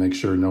 terms to make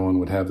sure no one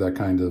would have that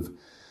kind of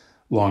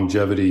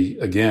longevity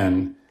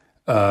again.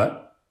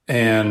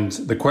 And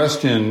the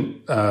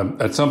question,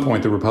 at some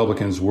point, the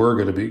Republicans were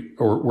going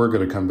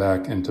to come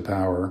back into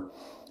power.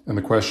 And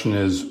the question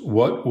is,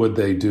 what would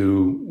they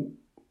do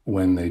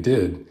when they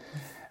did?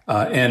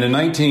 And in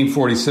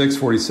 1946,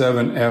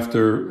 47,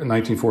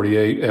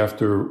 1948,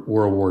 after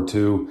World War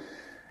II,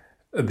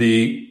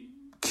 the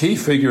key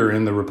figure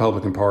in the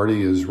Republican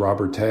Party is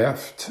Robert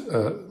Taft,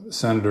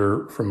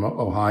 senator from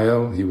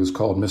Ohio. He was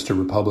called Mr.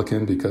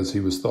 Republican because he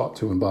was thought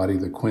to embody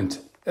the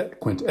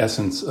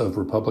quintessence of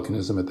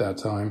republicanism at that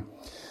time.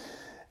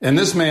 And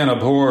this man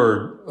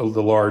abhorred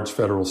the large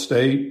federal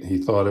state. He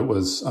thought it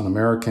was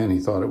un-American.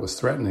 He thought it was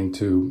threatening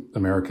to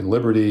American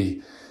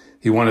liberty.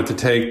 He wanted to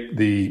take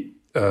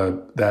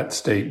that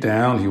state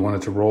down. He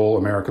wanted to roll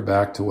America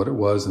back to what it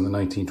was in the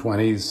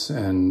 1920s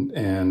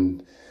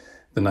and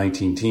the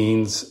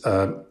 19-teens.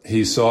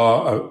 He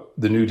saw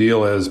the New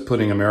Deal as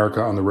putting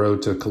America on the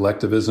road to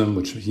collectivism,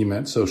 which he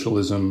meant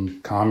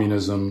socialism,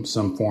 communism,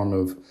 some form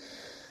of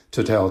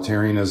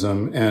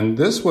totalitarianism. And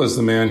this was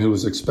the man who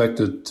was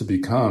expected to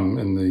become,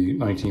 in the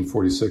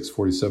 1946,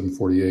 47,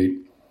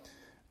 48,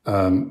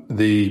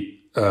 the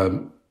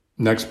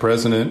next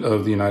president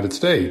of the United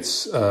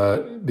States,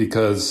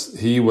 because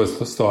he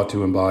was thought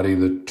to embody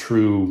the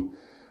true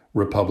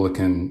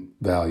Republican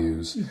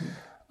values.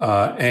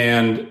 Mm-hmm.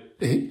 And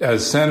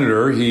as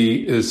senator,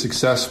 he is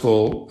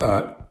successful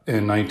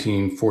in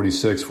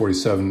 1946,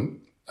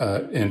 47,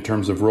 in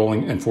terms of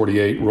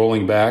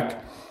rolling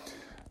back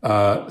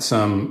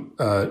some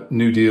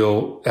New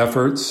Deal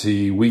efforts.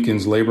 He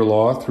weakens labor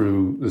law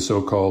through the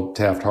so-called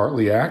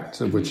Taft-Hartley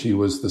Act, of which he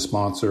was the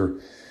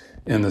sponsor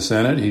in the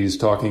Senate. He's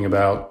talking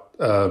about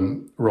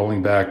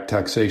rolling back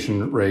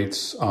taxation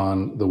rates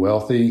on the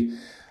wealthy.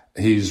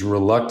 He's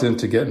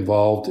reluctant to get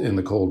involved in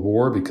the Cold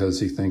War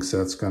because he thinks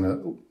that's going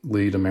to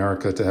lead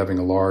America to having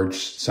a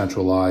large,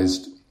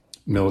 centralized,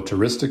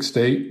 militaristic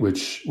state,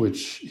 which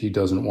he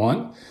doesn't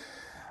want.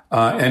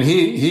 And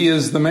he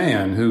is the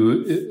man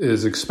who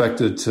is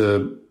expected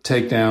to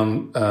take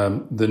down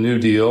the New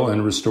Deal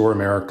and restore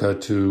America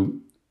to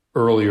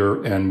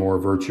earlier and more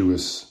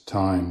virtuous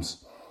times.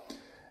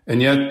 And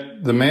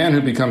yet the man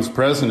who becomes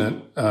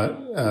president,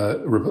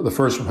 the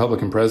first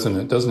Republican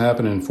president, doesn't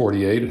happen in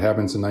 48. It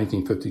happens in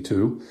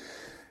 1952,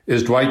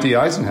 is Dwight D.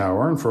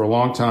 Eisenhower. And for a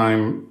long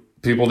time,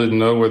 people didn't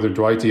know whether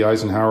Dwight D.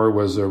 Eisenhower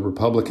was a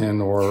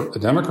Republican or a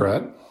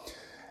Democrat.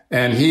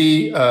 And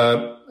he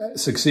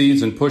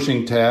succeeds in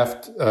pushing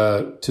Taft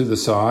to the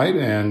side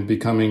and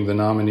becoming the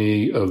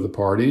nominee of the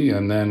party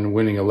and then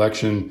winning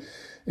election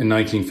in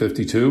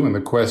 1952. And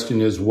the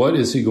question is, what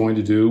is he going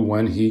to do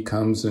when he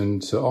comes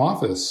into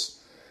office?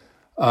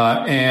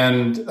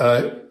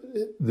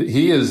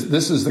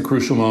 This is the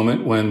crucial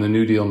moment when the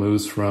New Deal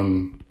moves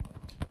from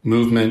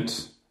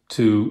movement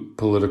to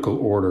political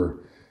order.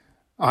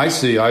 I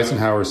see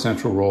Eisenhower's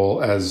central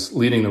role as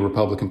leading the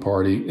Republican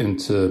Party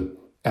into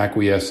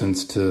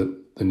acquiescence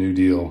to the New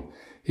Deal.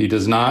 He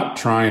does not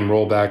try and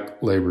roll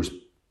back labor's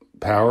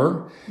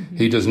power. Mm-hmm.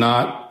 He does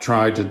not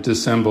try to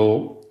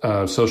dissemble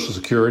Social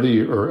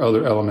Security or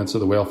other elements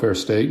of the welfare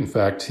state. In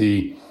fact,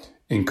 he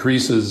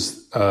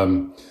increases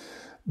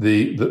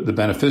the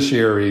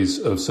beneficiaries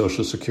of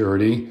Social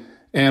Security.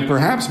 And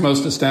perhaps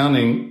most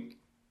astounding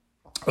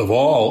of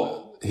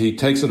all, he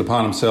takes it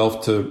upon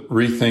himself to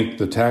rethink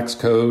the tax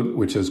code,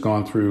 which has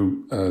gone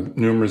through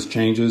numerous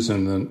changes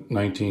in the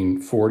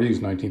 1940s,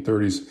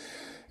 1930s,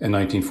 and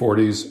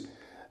 1940s.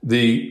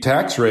 The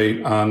tax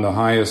rate on the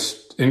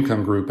highest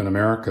income group in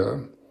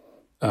America,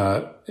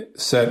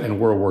 set in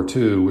World War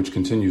II, which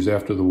continues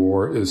after the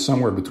war, is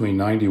somewhere between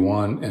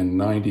 91 and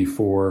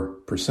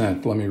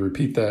 94%. Let me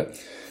repeat that.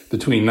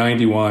 Between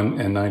 91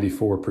 and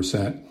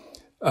 94%.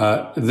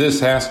 This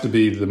has to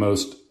be the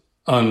most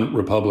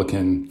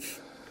un-Republican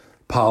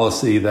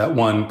policy that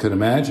one could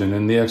imagine.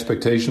 And the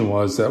expectation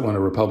was that when a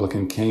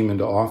Republican came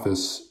into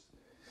office,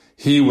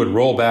 he would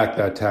roll back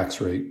that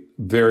tax rate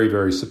very,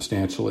 very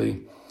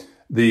substantially.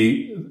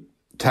 The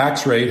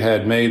tax rate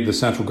had made the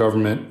central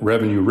government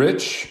revenue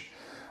rich.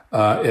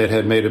 It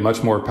had made it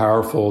much more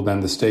powerful than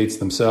the states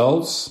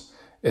themselves.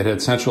 It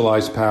had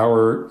centralized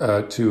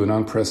power to an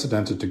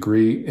unprecedented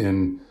degree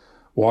in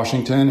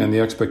Washington. And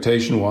the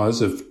expectation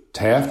was if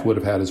Taft would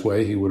have had his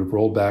way, he would have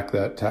rolled back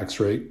that tax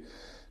rate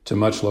to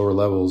much lower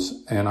levels.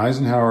 And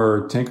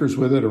Eisenhower tinkers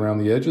with it around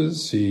the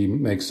edges. He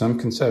makes some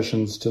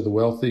concessions to the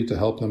wealthy to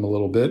help them a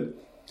little bit.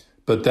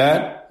 But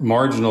that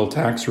marginal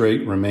tax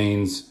rate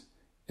remains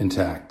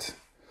intact.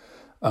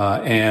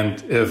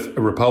 And if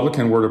a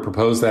Republican were to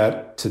propose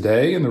that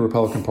today in the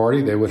Republican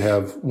Party, they would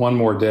have one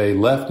more day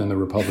left in the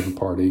Republican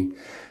Party.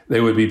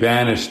 They would be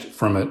banished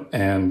from it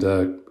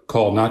and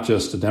called not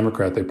just a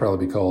Democrat, they'd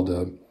probably be called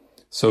a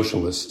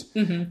socialist.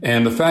 Mm-hmm.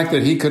 And the fact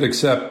that he could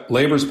accept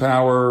labor's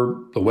power,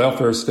 the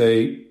welfare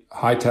state,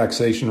 high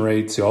taxation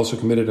rates, he also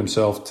committed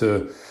himself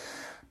to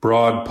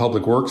broad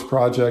public works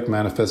project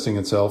manifesting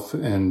itself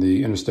in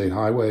the interstate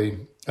highway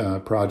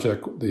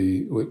project,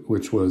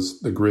 which was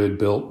the grid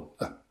built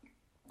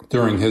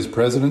during his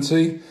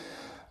presidency.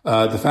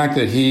 The fact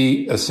that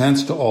he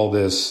assents to all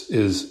this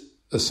is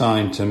a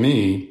sign to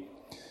me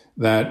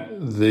that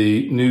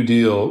the New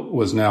Deal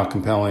was now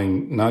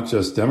compelling not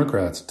just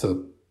Democrats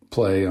to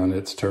play on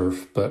its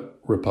turf, but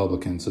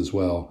Republicans as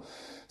well.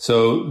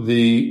 So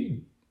the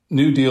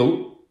New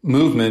Deal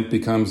movement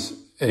becomes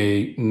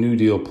a New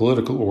Deal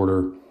political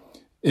order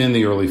in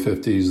the early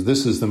 50s.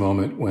 This is the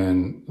moment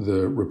when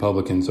the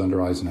Republicans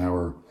under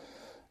Eisenhower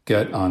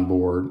get on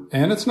board.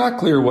 And it's not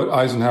clear what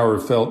Eisenhower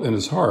felt in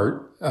his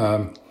heart.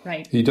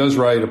 Right. He does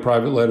write a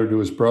private letter to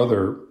his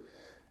brother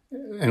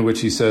in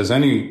which he says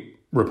any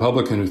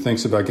Republican who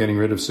thinks about getting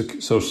rid of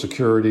Social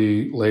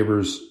Security,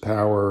 labor's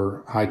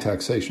power, high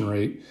taxation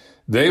rate,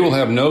 they will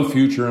have no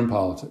future in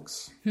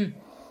politics.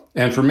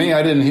 And for me,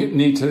 I didn't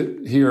need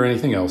to hear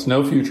anything else.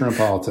 No future in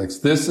politics.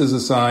 This is a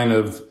sign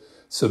of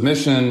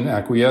submission,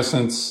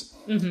 acquiescence,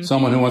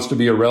 someone who wants to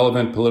be a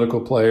relevant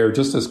political player,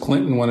 just as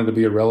Clinton wanted to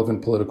be a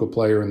relevant political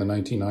player in the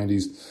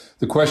 1990s.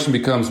 The question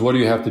becomes, what do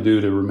you have to do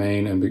to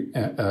remain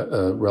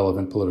a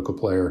relevant political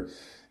player?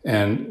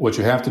 And what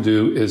you have to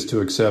do is to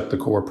accept the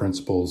core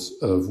principles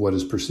of what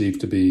is perceived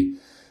to be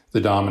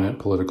the dominant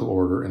political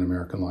order in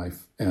American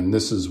life. And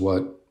this is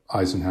what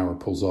Eisenhower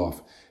pulls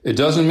off. It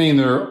doesn't mean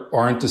there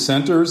aren't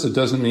dissenters. It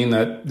doesn't mean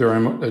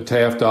that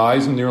Taft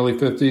dies in the early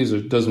 50s.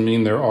 It doesn't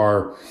mean there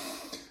are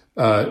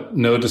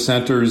no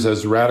dissenters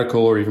as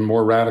radical or even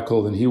more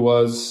radical than he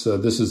was.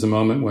 This is the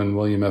moment when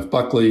William F.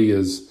 Buckley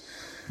is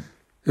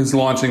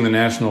launching the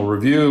National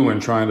Review and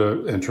trying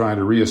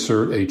to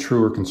reassert a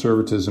truer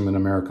conservatism in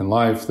American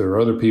life. There are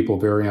other people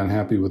very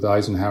unhappy with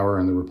Eisenhower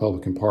and the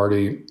Republican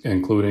Party,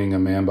 including a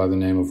man by the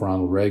name of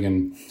Ronald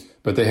Reagan.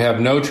 But they have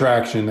no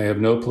traction. They have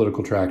no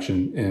political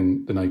traction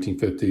in the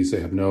 1950s.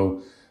 They have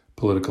no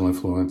political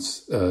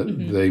influence.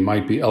 They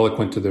might be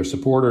eloquent to their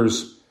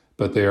supporters,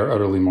 but they are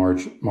utterly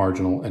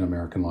marginal in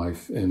American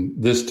life. And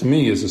this, to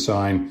me, is a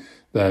sign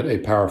that a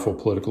powerful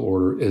political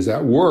order is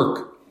at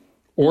work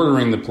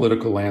ordering the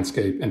political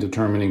landscape and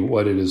determining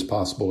what it is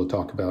possible to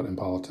talk about in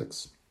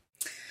politics.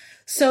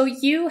 So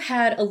you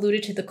had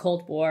alluded to the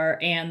Cold War,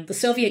 and the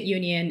Soviet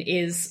Union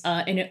is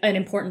an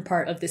important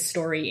part of this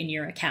story in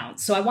your account.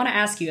 So I want to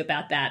ask you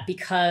about that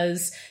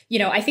because,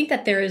 I think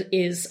that there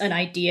is an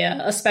idea,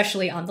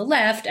 especially on the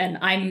left, and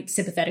I'm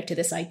sympathetic to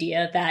this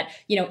idea that,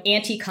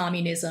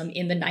 anti-communism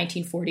in the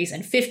 1940s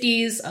and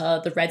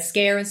 50s, the Red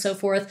Scare and so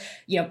forth,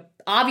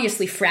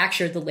 obviously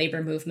fractured the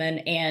labor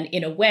movement and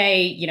in a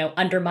way,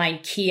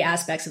 undermined key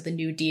aspects of the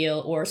New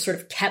Deal or sort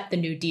of kept the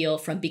New Deal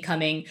from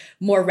becoming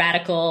more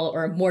radical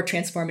or more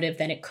transformative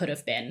than it could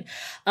have been.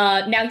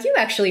 Now, you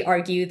actually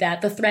argue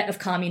that the threat of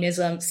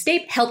communism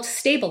helped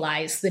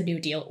stabilize the New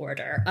Deal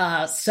order.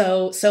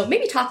 So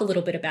maybe talk a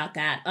little bit about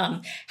that.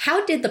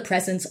 How did the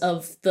presence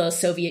of the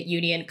Soviet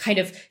Union kind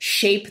of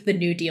shape the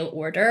New Deal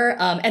order?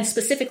 And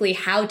specifically,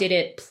 how did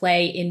it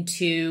play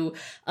into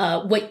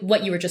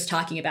what you were just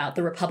talking about,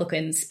 the Republicans'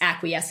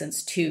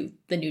 acquiescence to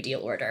the New Deal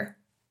order?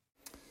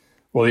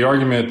 Well, the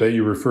argument that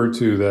you referred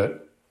to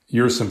that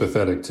you're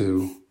sympathetic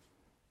to,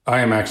 I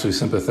am actually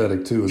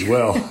sympathetic to as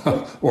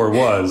well, or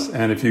was.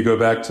 And if you go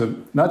back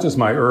to not just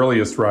my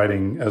earliest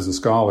writing as a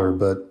scholar,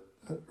 but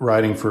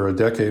writing for a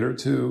decade or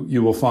two,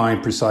 you will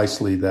find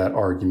precisely that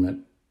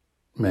argument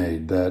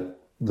made, that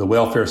the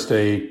welfare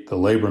state, the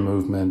labor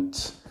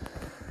movement,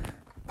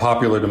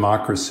 popular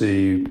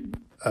democracy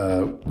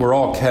were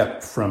all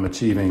kept from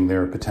achieving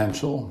their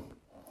potential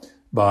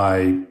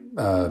by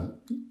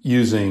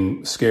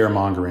using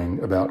scaremongering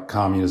about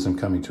communism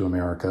coming to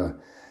America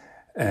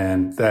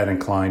And that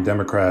inclined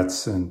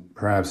Democrats and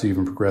perhaps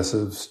even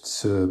progressives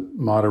to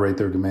moderate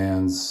their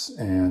demands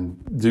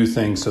and do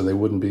things so they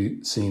wouldn't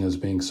be seen as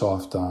being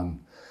soft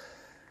on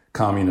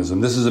communism.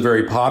 This is a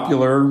very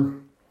popular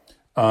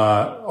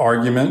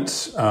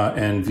argument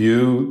and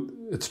view.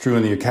 It's true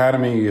in the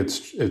academy.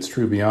 It's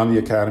true beyond the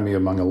academy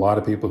among a lot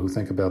of people who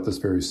think about this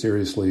very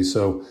seriously.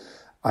 So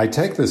I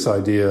take this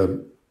idea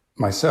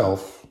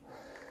myself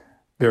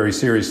very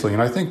seriously.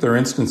 And I think there are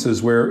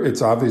instances where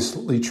it's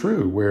obviously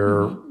true,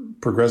 where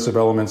progressive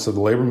elements of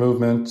the labor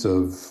movement,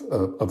 of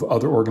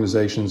other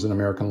organizations in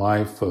American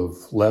life, of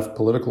left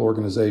political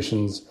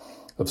organizations,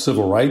 of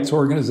civil rights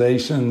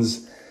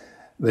organizations,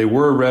 they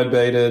were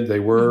red-baited, they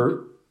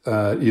were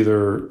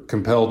either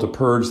compelled to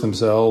purge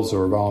themselves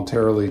or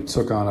voluntarily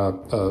took on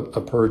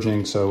a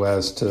purging so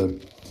as to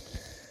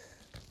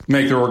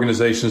make their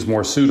organizations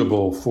more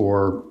suitable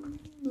for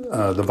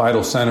the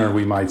vital center,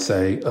 we might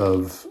say,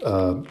 of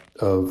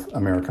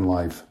American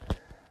life.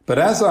 But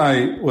as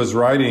I was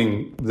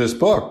writing this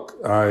book,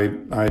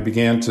 I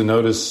began to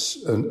notice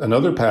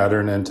another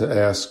pattern and to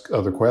ask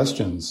other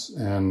questions.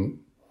 And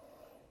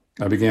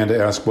I began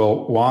to ask,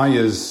 well, why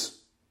is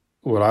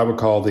what I would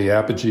call the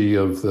apogee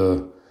of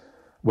the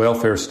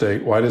welfare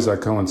state, why does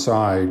that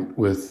coincide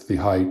with the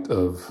height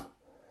of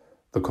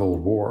the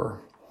Cold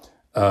War?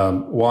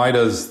 Why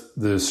does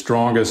the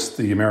strongest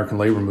the American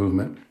labor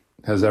movement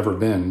has ever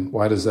been,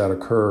 why does that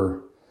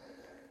occur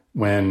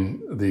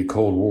when the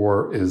Cold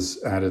War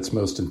is at its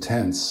most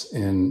intense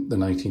in the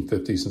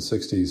 1950s and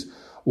 60s?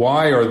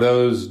 Why are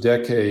those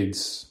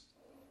decades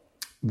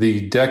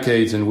the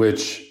decades in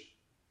which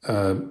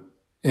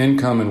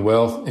income and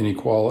wealth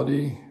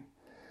inequality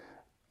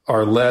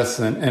are less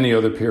than any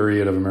other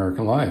period of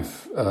American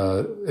life?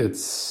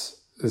 This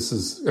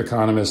is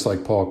economists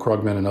like Paul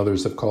Krugman and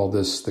others have called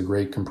this the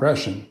Great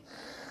Compression,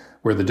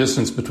 where the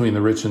distance between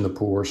the rich and the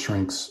poor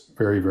shrinks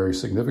very, very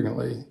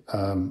significantly.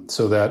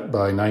 So that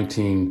by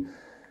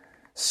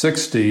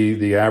 1960,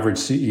 the average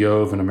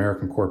CEO of an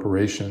American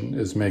corporation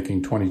is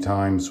making 20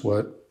 times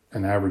what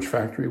an average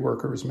factory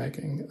worker is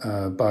making.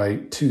 By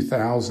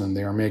 2000,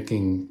 they are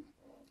making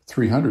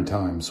 300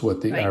 times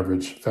what the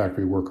average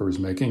factory worker is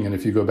making. And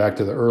if you go back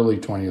to the early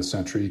 20th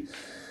century,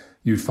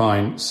 you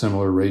find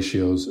similar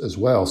ratios as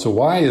well. So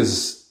why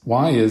is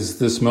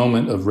this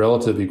moment of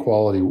relative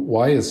equality,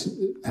 why is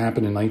it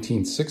happened in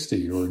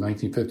 1960 or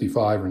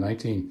 1955 or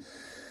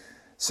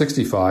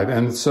 1965?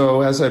 And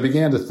so as I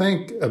began to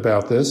think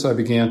about this, I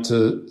began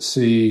to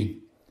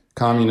see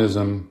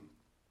communism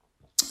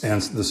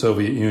and the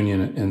Soviet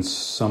Union in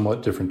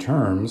somewhat different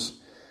terms.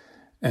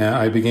 And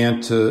I began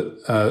to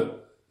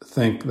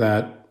think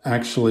that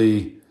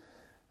actually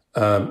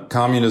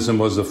communism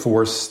was a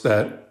force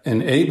that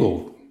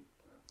enabled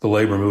the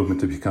labor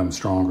movement to become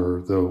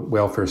stronger, the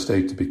welfare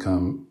state to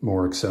become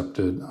more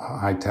accepted,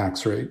 high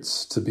tax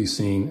rates to be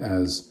seen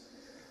as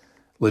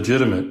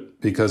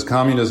legitimate, because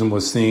communism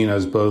was seen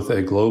as both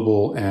a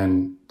global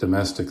and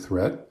domestic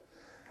threat.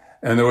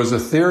 And there was a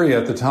theory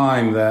at the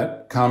time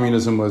that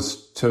communism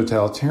was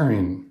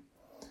totalitarian.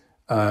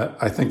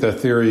 I think that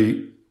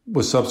theory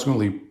was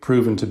subsequently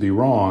proven to be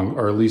wrong,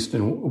 or at least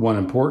in one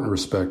important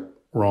respect,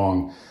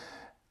 wrong.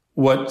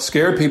 What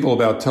scared people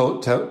about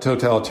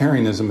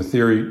totalitarianism, a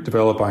theory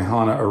developed by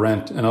Hannah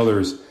Arendt and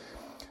others,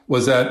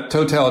 was that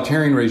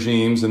totalitarian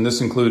regimes, and this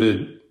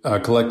included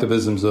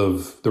collectivisms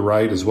of the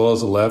right as well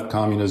as the left,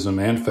 communism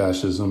and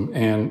fascism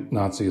and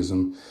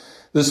Nazism,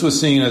 this was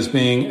seen as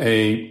being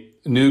a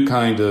new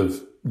kind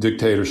of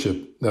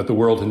dictatorship that the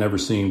world had never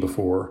seen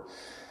before.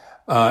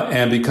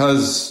 And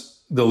because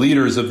the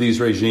leaders of these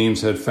regimes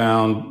had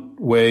found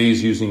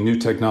ways using new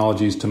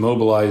technologies to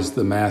mobilize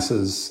the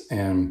masses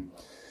and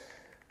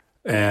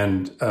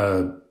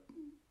embed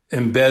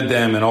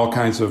them in all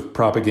kinds of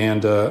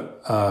propaganda,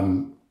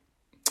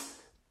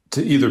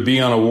 to either be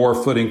on a war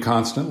footing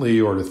constantly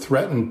or to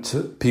threaten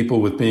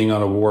people with being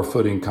on a war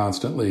footing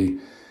constantly,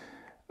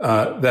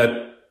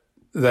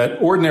 that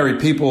ordinary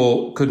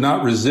people could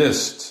not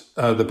resist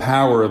the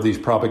power of these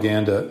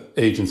propaganda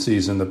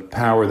agencies and the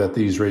power that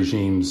these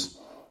regimes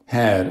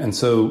had. And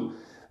so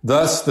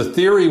thus the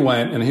theory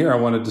went, and here I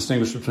want to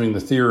distinguish between the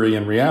theory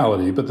and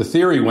reality, but the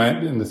theory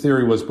went, and the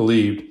theory was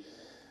believed.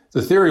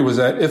 The theory was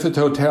that if a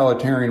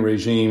totalitarian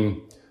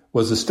regime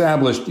was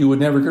established, you would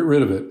never get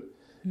rid of it.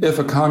 If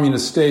a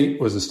communist state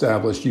was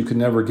established, you could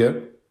never get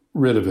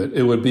rid of it.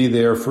 It would be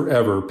there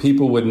forever.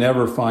 People would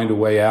never find a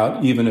way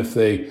out, even if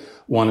they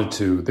wanted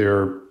to.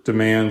 Their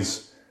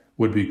demands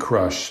would be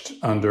crushed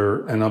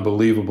under an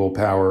unbelievable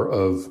power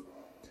of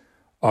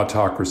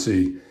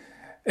autocracy.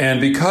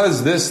 And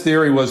because this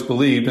theory was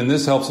believed, and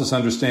this helps us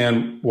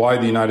understand why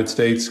the United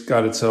States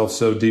got itself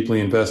so deeply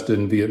invested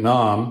in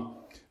Vietnam,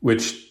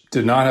 which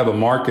did not have a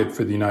market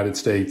for the United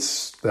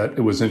States that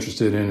it was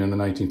interested in the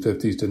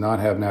 1950s, did not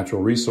have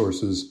natural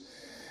resources.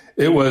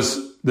 It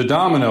was the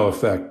domino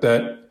effect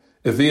that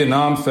if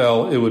Vietnam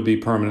fell, it would be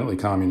permanently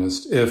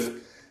communist.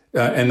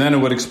 And then it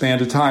would expand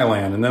to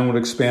Thailand, and then it would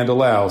expand to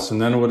Laos, and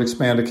then it would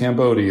expand to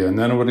Cambodia, and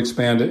then it would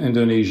expand to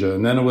Indonesia,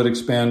 and then it would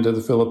expand to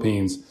the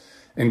Philippines.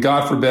 And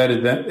God forbid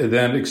it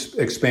then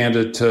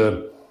expanded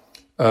to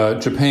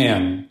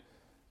Japan.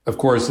 Of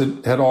course,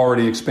 it had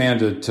already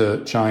expanded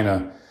to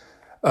China.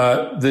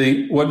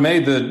 What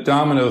made the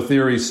domino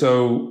theory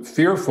so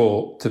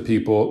fearful to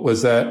people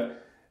was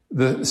that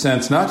the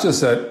sense not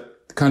just that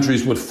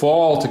countries would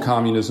fall to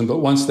communism, but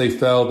once they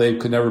fell, they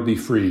could never be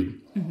freed.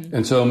 Mm-hmm.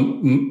 And so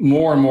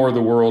more and more of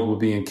the world would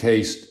be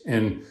encased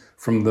in,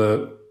 from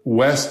the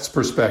West's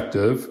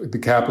perspective, the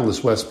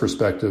capitalist West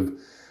perspective,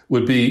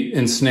 would be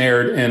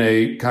ensnared in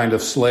a kind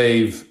of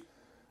slave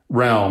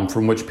realm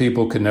from which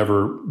people could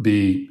never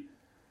be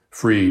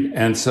freed.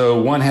 And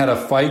so one had to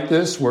fight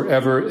this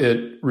wherever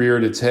it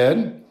reared its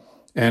head,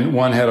 and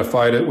one had to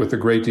fight it with a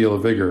great deal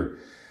of vigor.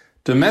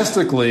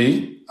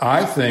 Domestically,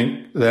 I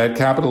think that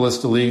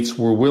capitalist elites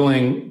were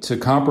willing to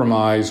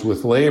compromise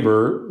with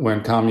labor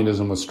when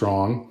communism was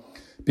strong,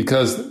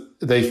 because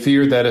they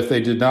feared that if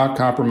they did not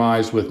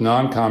compromise with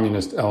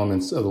non-communist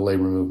elements of the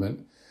labor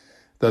movement,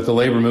 that the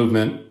labor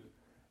movement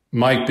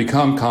might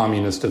become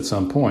communist at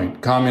some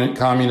point.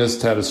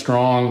 Communists had a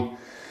strong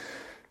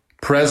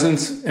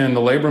presence in the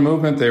labor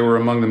movement. They were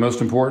among the most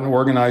important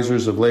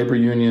organizers of labor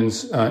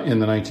unions in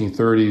the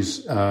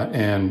 1930s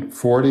and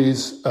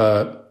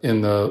 40s.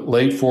 In the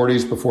late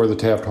 40s, before the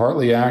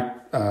Taft-Hartley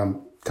Act,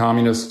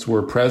 communists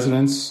were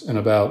presidents in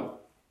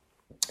about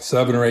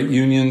 7 or 8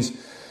 unions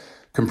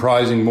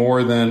comprising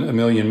more than 1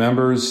 million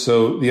members.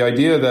 So the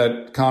idea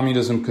that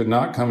communism could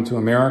not come to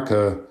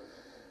America,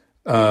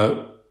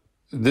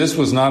 this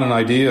was not an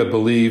idea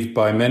believed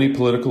by many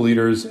political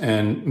leaders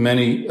and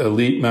many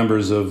elite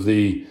members of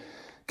the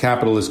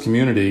capitalist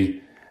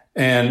community.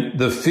 And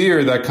the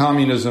fear that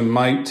communism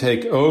might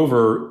take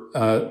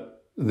over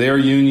their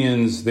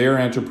unions, their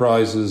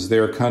enterprises,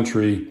 their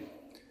country,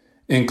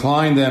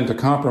 inclined them to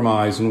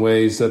compromise in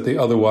ways that they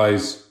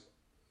otherwise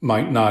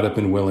might not have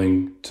been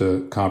willing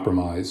to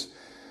compromise.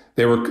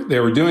 They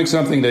were doing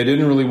something they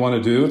didn't really want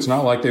to do. It's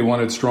not like they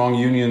wanted strong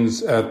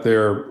unions at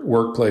their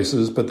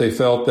workplaces, but they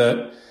felt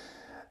that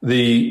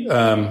the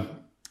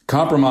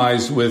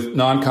compromise with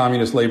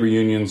non-communist labor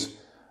unions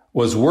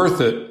was worth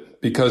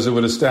it because it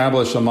would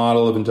establish a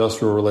model of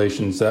industrial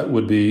relations that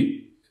would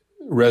be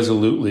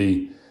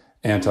resolutely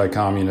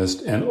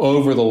anti-communist, and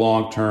over the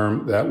long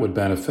term, that would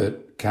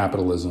benefit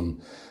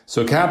capitalism.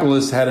 So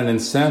capitalists had an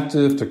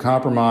incentive to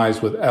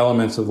compromise with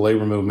elements of the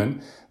labor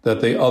movement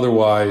that they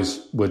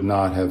otherwise would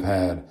not have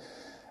had.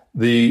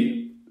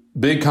 The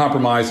big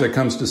compromise that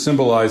comes to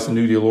symbolize the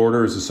New Deal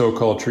order is the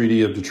so-called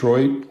Treaty of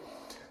Detroit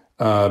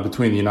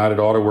between the United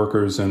Auto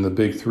Workers and the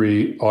big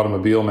 3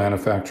 automobile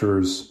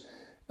manufacturers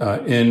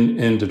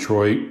in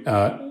Detroit.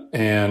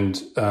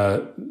 And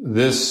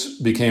this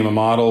became a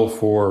model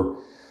for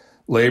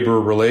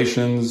labor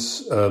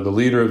relations. The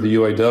leader of the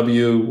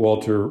UAW,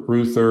 Walter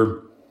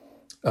Reuther,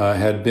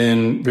 had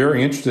been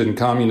very interested in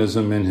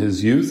communism in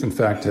his youth. In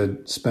fact,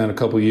 had spent a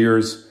couple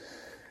years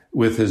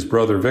with his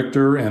brother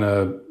Victor in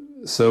a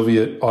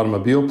Soviet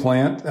automobile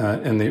plant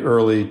in the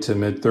early to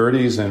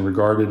mid-30s and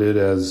regarded it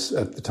as,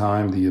 at the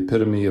time, the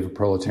epitome of a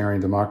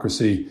proletarian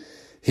democracy.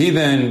 He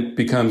then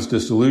becomes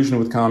disillusioned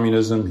with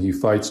communism. He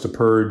fights to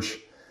purge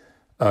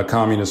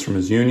communists from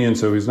his union.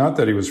 So it's not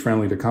that he was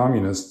friendly to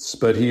communists,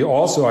 but he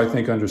also, I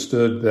think,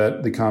 understood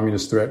that the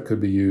communist threat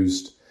could be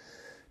used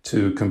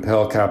to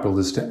compel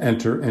capitalists to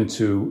enter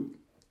into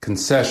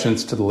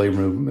concessions to the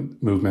labor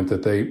movement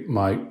that they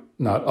might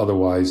not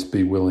otherwise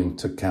be willing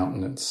to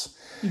countenance.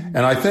 Mm-hmm.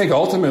 And I think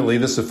ultimately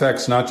this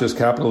affects not just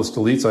capitalist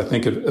elites. I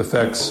think it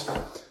affects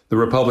the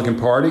Republican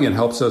Party and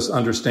helps us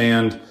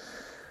understand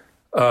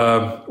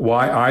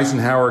why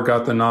Eisenhower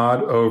got the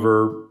nod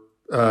over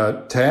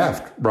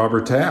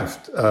Robert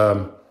Taft.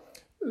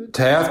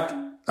 Taft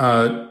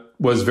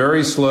was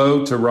very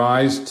slow to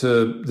rise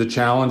to the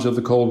challenge of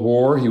the Cold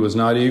War. He was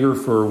not eager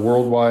for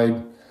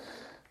worldwide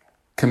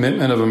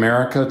commitment of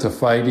America to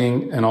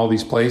fighting in all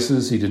these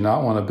places. He did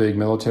not want a big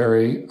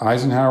military.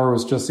 Eisenhower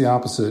was just the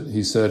opposite.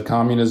 He said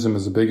communism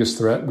is the biggest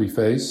threat we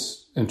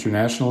face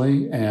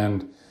internationally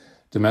and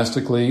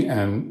domestically,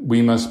 and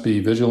we must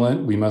be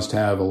vigilant. We must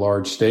have a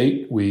large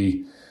state.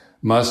 We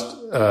must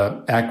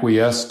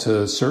acquiesce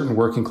to certain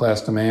working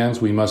class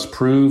demands. We must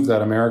prove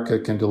that America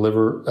can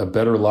deliver a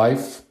better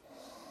life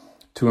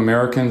to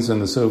Americans than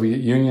the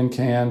Soviet Union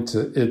can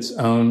to its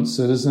own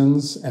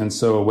citizens. And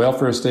so a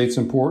welfare state's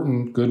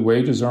important, good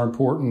wages are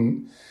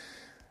important,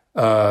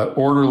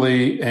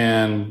 orderly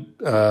and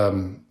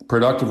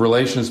productive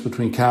relations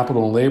between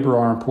capital and labor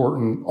are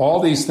important. All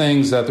these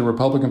things that the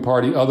Republican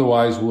Party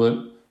otherwise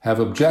would have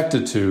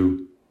objected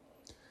to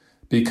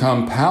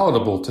become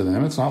palatable to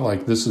them. It's not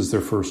like this is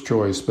their first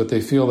choice, but they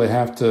feel they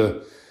have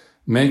to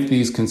make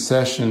these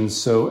concessions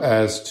so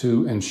as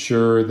to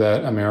ensure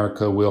that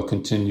America will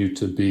continue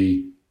to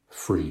be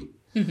free.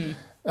 Mm-hmm.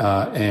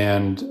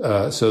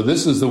 So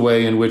this is the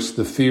way in which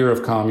the fear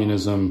of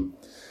communism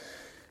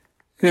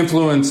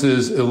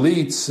influences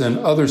elites and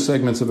other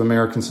segments of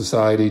American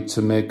society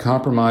to make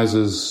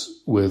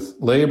compromises with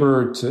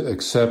labor, to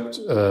accept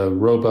a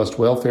robust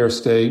welfare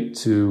state,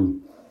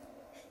 to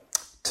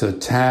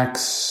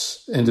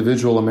tax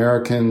individual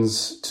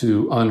Americans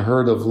to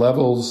unheard of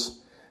levels,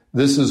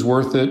 this is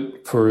worth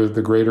it for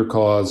the greater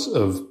cause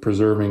of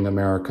preserving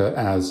America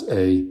as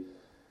a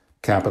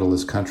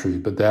capitalist country.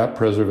 But that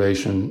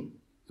preservation,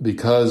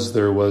 because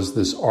there was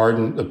this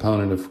ardent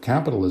opponent of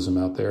capitalism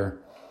out there,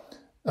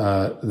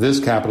 this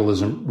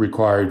capitalism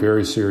required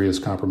very serious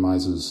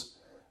compromises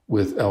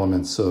with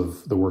elements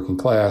of the working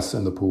class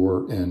and the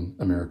poor in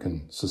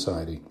American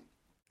society.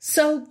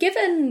 So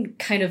given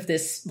kind of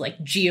this like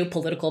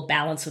geopolitical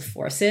balance of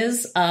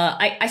forces,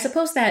 I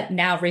suppose that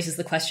now raises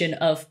the question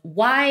of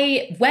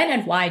when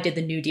and why did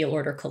the New Deal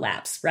order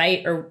collapse,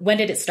 right? Or when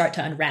did it start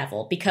to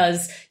unravel?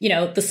 Because,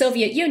 the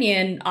Soviet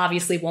Union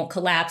obviously won't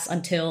collapse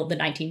until the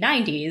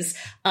 1990s.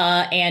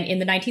 And in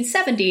the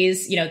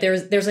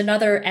 1970s, there's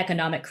another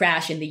economic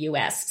crash in the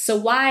US. So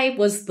why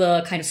was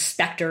the kind of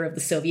specter of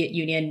the Soviet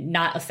Union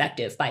not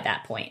effective by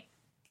that point?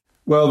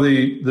 Well,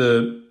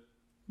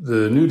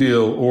 the New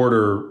Deal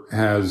order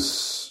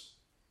has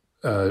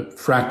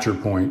fracture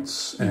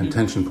points and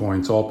tension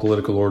points. All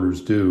political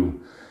orders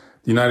do.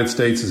 The United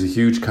States is a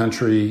huge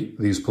country.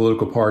 These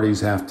political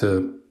parties have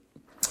to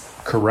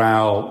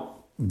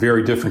corral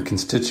very different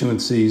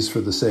constituencies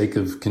for the sake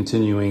of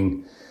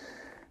continuing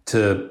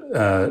to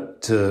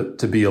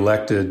be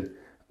elected.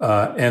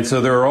 And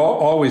so there are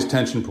always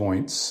tension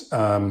points.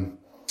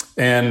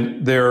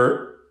 And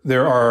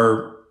there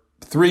are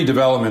three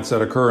developments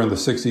that occur in the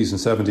 60s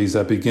and 70s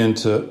that begin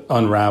to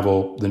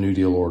unravel the New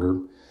Deal order.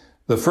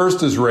 The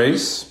first is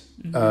race.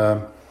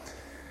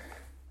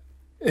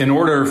 In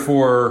order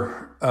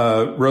for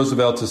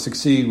Roosevelt to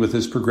succeed with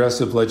his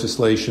progressive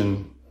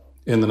legislation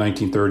in the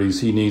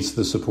 1930s, he needs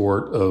the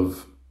support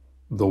of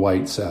the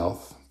white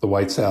South. The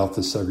white South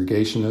is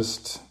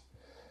segregationist.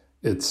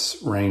 It's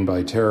reigned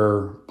by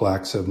terror.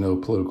 Blacks have no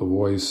political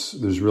voice.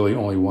 There's really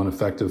only one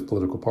effective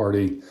political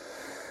party,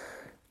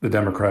 the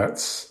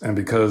Democrats. And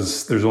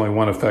because there's only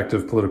one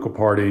effective political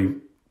party,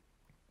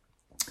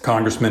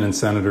 congressmen and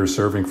senators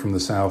serving from the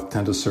South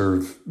tend to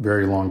serve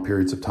very long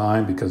periods of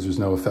time because there's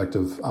no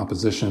effective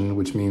opposition,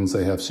 which means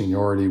they have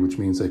seniority, which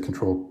means they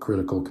control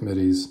critical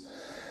committees.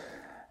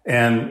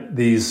 And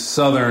these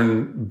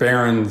southern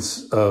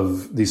barons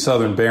of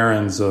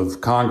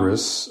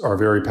Congress are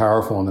very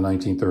powerful in the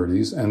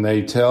 1930s, and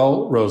they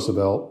tell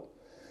Roosevelt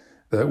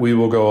that we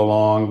will go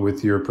along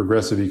with your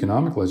progressive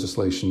economic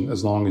legislation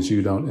as long as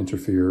you don't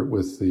interfere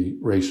with the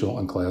racial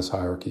and class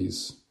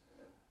hierarchies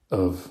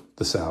of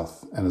the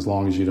South, and as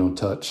long as you don't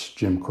touch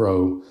Jim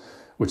Crow,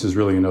 which is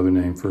really another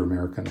name for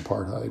American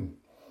apartheid.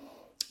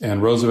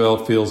 And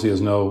Roosevelt feels he has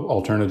no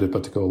alternative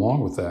but to go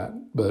along with that.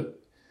 But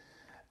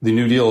the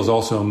New Deal is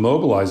also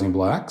mobilizing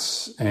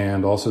blacks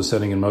and also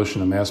setting in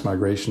motion a mass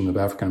migration of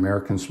African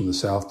Americans from the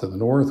South to the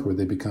North, where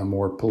they become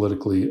more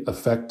politically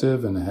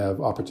effective and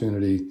have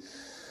opportunity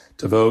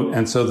to vote.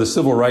 And so the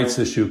civil rights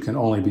issue can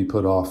only be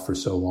put off for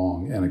so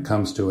long, and it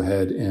comes to a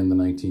head in the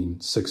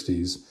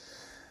 1960s.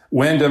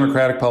 When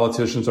Democratic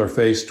politicians are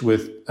faced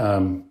with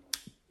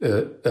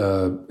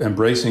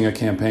embracing a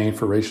campaign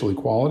for racial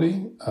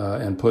equality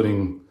and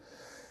putting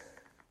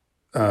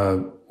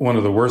one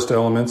of the worst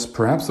elements,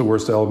 perhaps the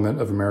worst element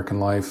of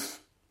American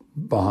life,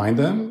 behind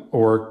them,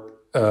 or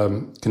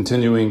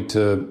continuing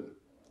to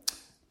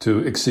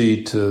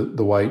accede to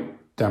the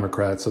white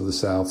Democrats of the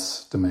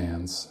South's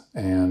demands.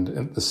 And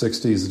in the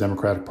 60s, the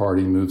Democratic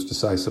Party moves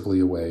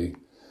decisively away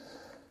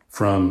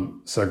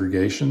from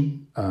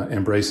segregation,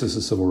 embraces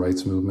the civil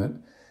rights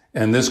movement.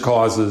 And this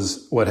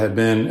causes what had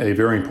been a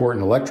very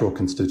important electoral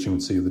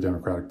constituency of the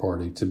Democratic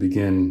Party to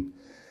begin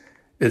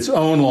its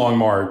own long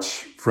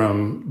march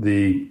from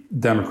the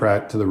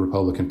Democrat to the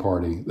Republican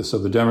Party. So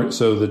the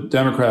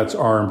Democrats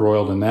are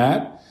embroiled in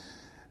that.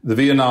 The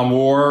Vietnam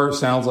War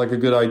sounds like a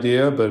good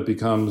idea, but it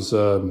becomes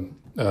a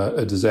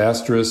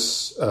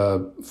disastrous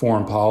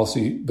foreign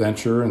policy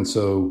venture. And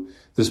so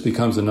this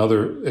becomes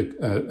another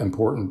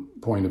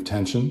important point of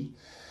tension.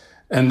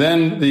 And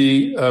then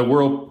the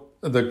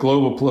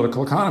global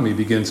political economy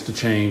begins to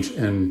change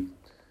in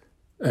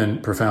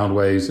profound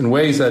ways, in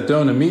ways that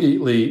don't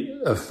immediately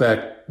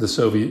affect the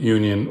Soviet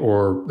Union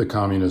or the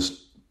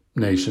communist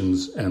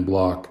nations and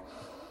bloc.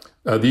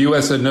 The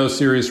U.S. had no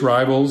serious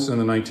rivals in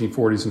the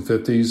 1940s and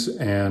 50s,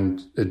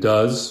 and it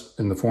does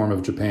in the form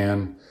of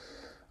Japan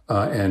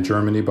and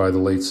Germany by the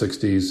late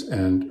 60s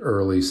and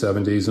early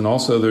 70s. And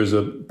also there's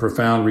a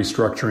profound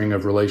restructuring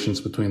of relations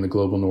between the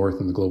global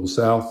North and the global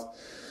South.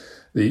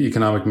 The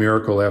economic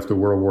miracle after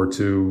World War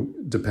II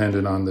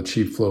depended on the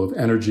cheap flow of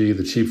energy.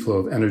 The cheap flow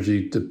of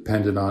energy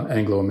depended on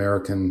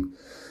Anglo-American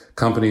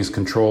companies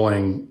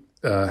controlling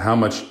how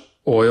much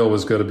oil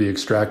was going to be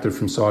extracted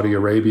from Saudi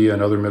Arabia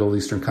and other Middle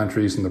Eastern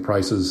countries, and the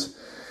prices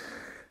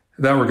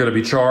that were going to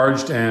be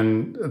charged.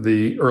 And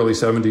the early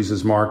 70s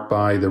is marked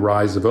by the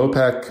rise of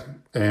OPEC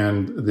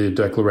and the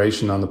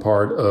declaration on the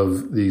part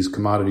of these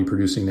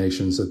commodity-producing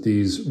nations that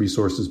these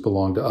resources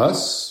belong to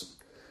us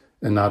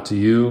and not to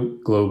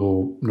you,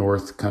 global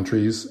North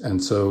countries.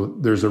 And so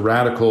there's a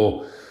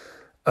radical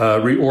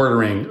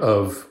reordering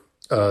of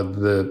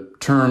the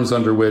terms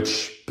under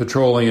which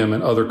petroleum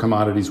and other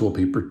commodities will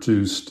be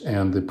produced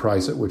and the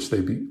price at which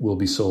they will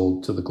be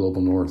sold to the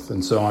global North.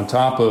 And so on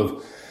top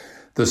of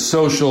the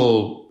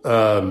social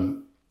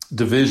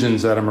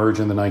divisions that emerge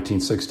in the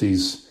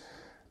 1960s,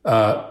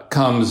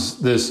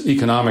 comes this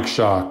economic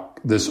shock,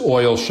 this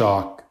oil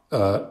shock,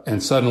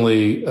 and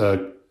suddenly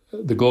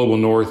the global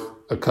north,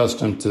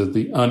 accustomed to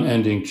the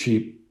unending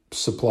cheap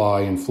supply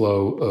and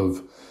flow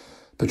of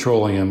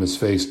petroleum, is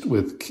faced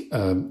with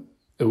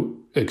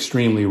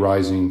extremely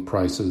rising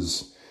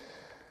prices.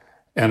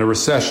 And a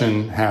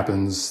recession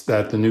happens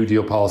that the New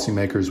Deal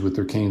policymakers with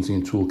their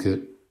Keynesian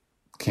toolkit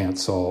can't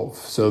solve.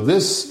 So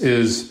this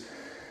is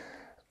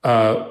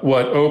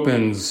what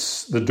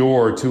opens the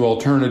door to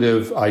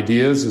alternative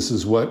ideas. This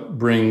is what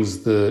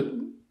brings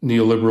the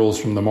neoliberals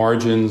from the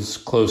margins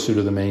closer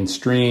to the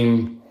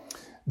mainstream.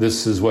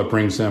 This is what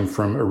brings them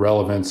from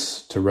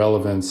irrelevance to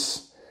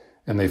relevance,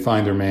 and they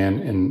find their man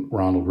in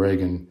Ronald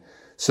Reagan.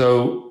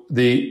 So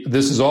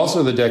this is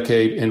also the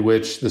decade in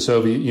which the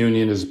Soviet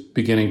Union is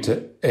beginning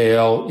to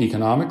ail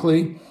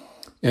economically.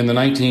 From the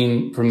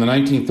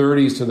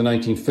 1930s to the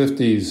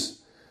 1950s,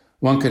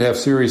 one could have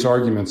serious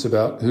arguments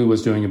about who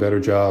was doing a better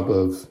job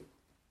of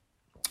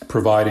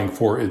providing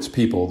for its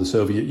people, the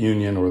Soviet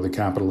Union or the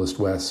capitalist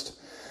West.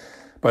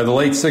 By the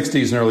late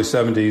 60s and early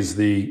 70s,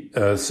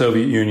 the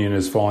Soviet Union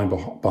is falling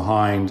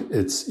behind.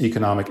 Its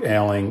economic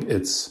ailing,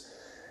 its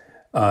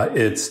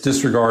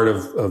disregard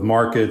of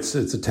markets,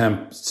 its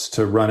attempts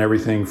to run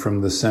everything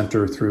from the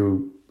center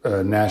through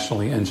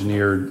nationally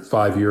engineered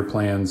 5-year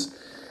plans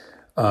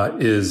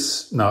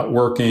is not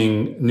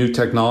working. New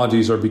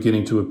technologies are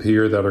beginning to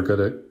appear that are going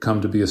to come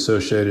to be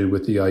associated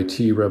with the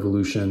IT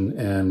revolution,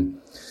 and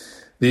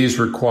these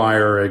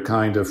require a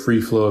kind of free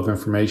flow of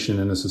information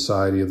in a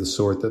society of the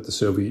sort that the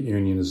Soviet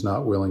Union is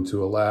not willing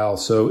to allow.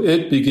 So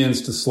it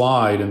begins to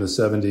slide in the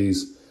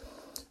 70s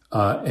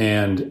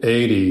and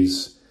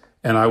 80s.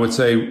 And I would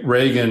say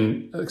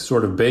Reagan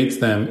sort of baits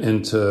them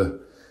into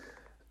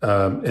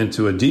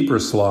a deeper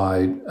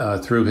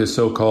slide through his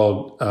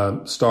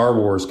so-called Star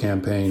Wars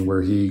campaign,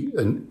 where he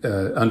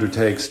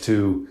undertakes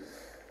to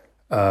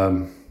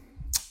move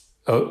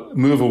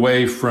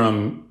away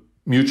from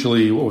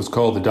what was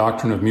called the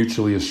doctrine of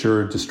mutually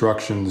assured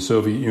destruction, the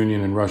Soviet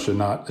Union and Russia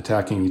not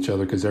attacking each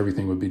other because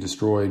everything would be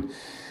destroyed.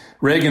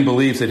 Reagan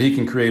believes that he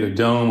can create a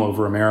dome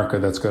over America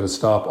that's going to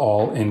stop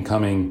all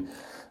incoming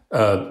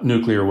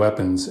nuclear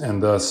weapons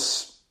and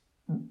thus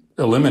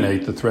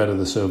eliminate the threat of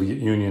the Soviet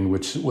Union,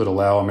 which would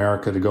allow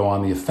America to go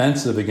on the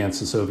offensive against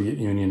the Soviet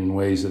Union in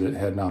ways that it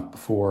had not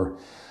before.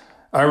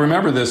 I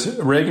remember this.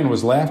 Reagan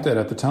was laughed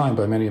at the time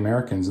by many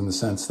Americans in the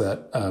sense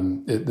that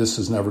this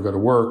is never going to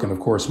work. And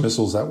of course,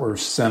 missiles that were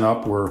sent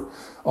up were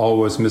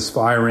always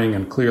misfiring,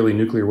 and clearly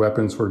nuclear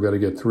weapons were going to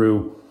get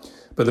through.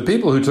 But the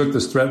people who took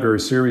this threat very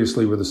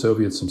seriously were the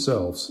Soviets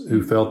themselves,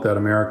 who felt that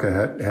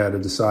America had a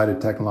decided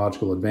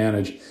technological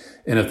advantage.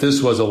 And if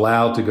this was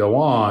allowed to go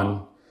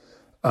on,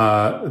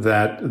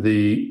 that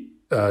the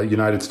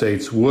United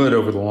States would,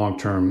 over the long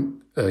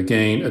term,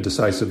 gain a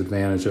decisive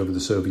advantage over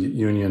the Soviet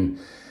Union.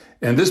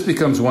 And this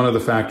becomes one of the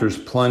factors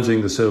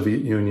plunging the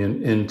Soviet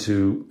Union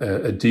into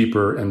a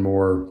deeper and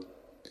more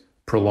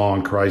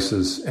prolonged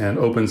crisis, and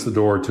opens the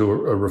door to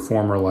a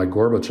reformer like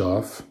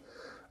Gorbachev,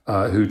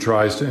 who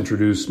tries to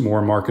introduce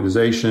more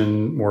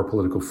marketization, more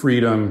political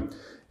freedom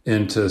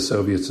into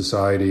Soviet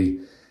society.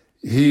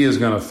 He is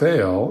going to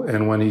fail,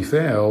 and when he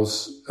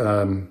fails,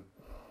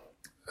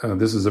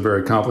 this is a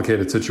very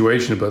complicated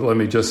situation, but let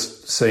me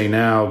just say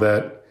now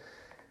that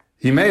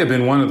he may have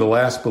been one of the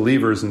last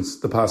believers in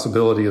the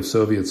possibility of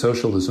Soviet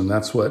socialism.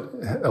 That's what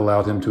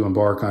allowed him to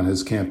embark on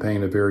his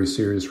campaign of very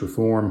serious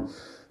reform.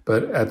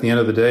 But at the end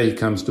of the day, he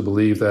comes to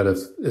believe that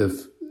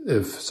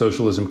if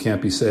socialism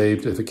can't be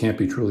saved, if it can't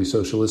be truly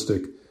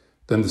socialistic,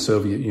 then the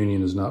Soviet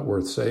Union is not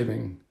worth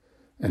saving.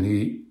 And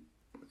he,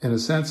 in a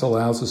sense,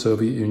 allows the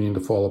Soviet Union to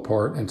fall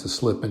apart and to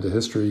slip into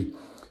history,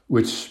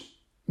 which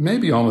may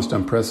be almost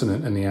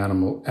unprecedented in the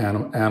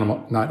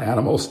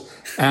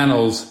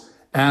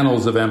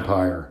annals of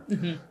empire.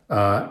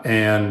 Mm-hmm.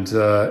 And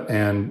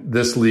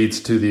this leads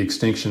to the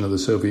extinction of the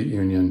Soviet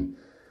Union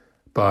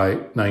by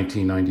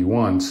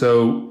 1991.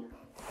 So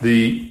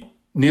the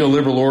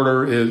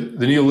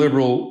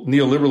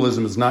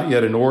neoliberalism is not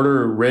yet in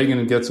order.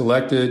 Reagan gets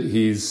elected.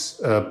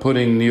 He's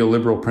putting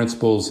neoliberal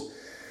principles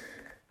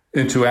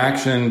into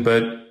action.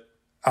 But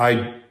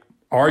I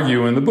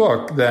argue in the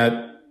book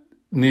that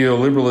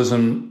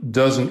neoliberalism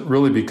doesn't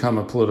really become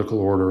a political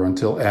order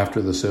until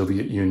after the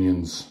Soviet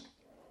Union's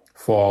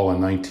fall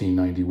in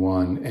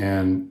 1991,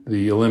 and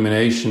the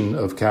elimination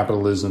of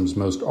capitalism's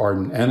most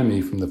ardent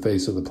enemy from the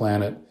face of the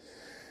planet,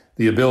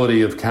 the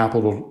ability of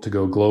capital to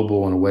go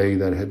global in a way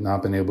that it had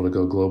not been able to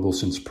go global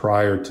since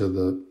prior to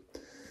the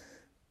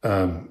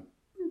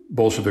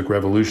Bolshevik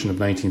Revolution of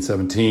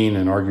 1917,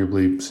 and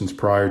arguably since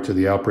prior to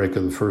the outbreak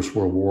of the First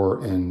World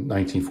War in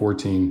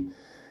 1914.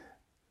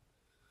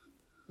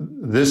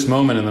 This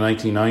moment in the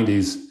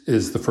 1990s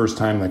is the first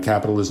time that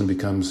capitalism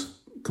becomes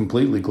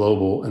completely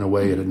global in a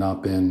way it had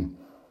not been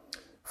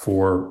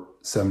for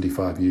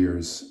 75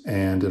 years.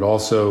 And it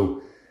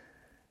also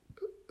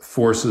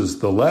forces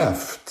the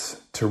left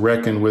to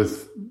reckon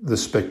with the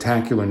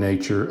spectacular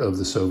nature of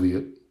the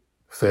Soviet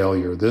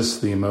failure. This,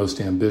 the most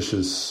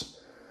ambitious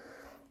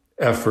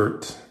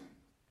effort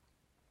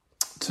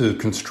to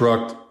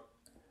construct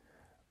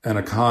an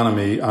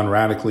economy on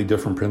radically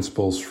different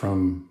principles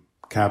from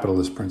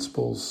capitalist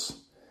principles.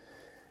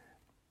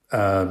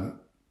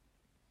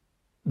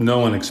 No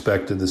one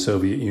expected the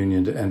Soviet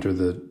Union to enter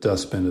the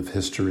dustbin of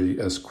history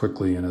as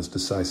quickly and as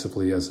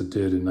decisively as it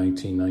did in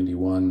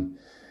 1991.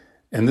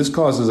 And this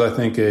causes, I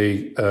think,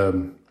 a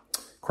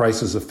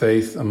crisis of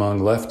faith among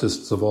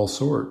leftists of all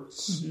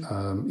sorts.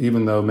 Mm-hmm.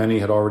 Even though many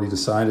had already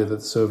decided that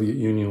the Soviet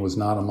Union was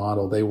not a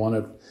model they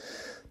wanted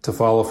to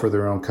follow for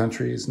their own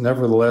countries.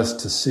 Nevertheless,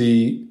 to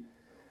see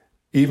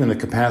even the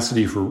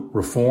capacity for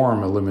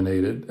reform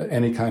eliminated,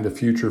 any kind of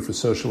future for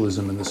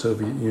socialism in the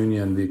Soviet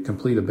Union, the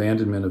complete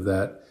abandonment of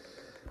that,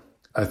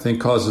 I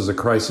think causes a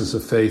crisis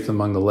of faith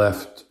among the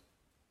left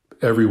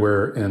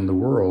everywhere in the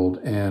world.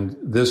 And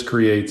this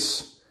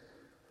creates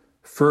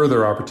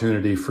further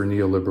opportunity for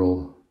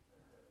neoliberal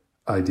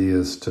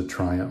ideas to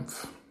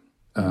triumph.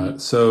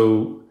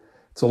 So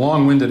it's a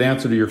long-winded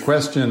answer to your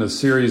question, a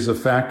series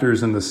of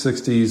factors in the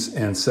 60s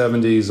and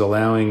 70s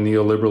allowing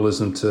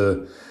neoliberalism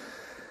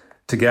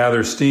to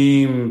gather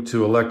steam,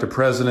 to elect a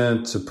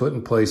president, to put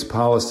in place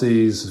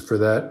policies for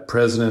that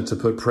president to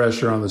put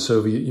pressure on the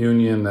Soviet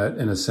Union that,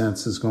 in a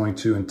sense, is going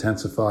to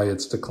intensify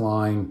its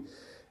decline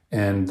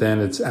and then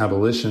its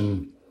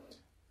abolition.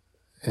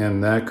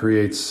 And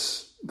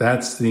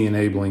that's the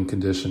enabling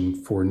condition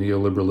for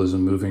neoliberalism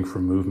moving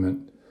from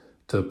movement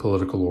to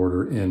political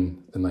order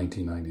in the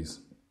 1990s.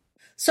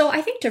 So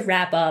I think to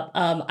wrap up,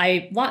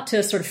 I want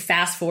to sort of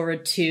fast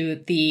forward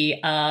to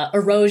the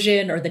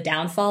erosion or the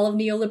downfall of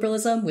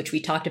neoliberalism, which we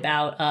talked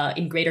about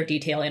in greater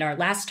detail in our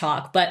last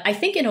talk. But I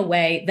think in a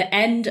way, the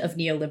end of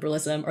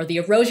neoliberalism or the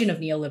erosion of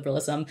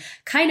neoliberalism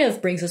kind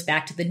of brings us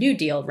back to the New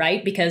Deal,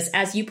 right? Because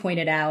as you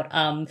pointed out,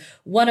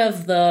 one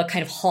of the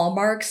kind of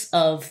hallmarks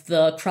of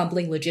the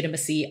crumbling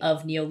legitimacy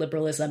of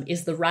neoliberalism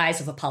is the rise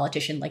of a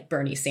politician like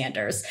Bernie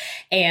Sanders.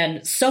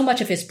 And so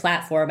much of his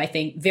platform, I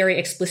think, very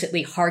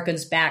explicitly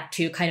harkens back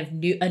to kind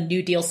of a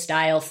New Deal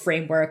style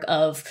framework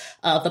of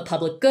the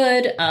public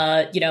good.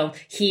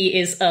 He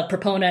is a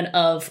proponent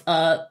of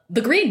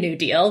the Green New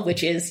Deal,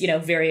 which is,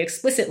 very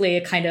explicitly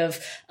a kind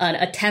of an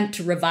attempt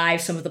to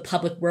revive some of the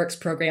public works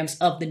programs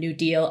of the New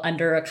Deal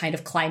under a kind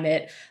of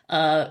climate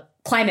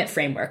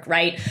framework,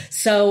 right?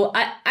 So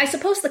I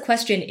suppose the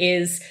question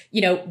is,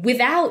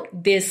 without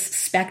this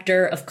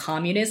specter of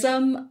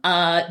communism,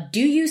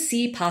 do you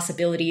see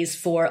possibilities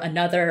for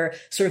another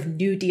sort of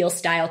New Deal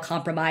style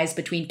compromise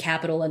between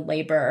capital and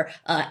labor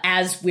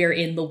as we're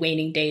in the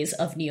waning days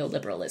of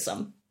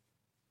neoliberalism?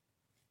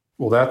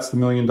 Well, that's the $1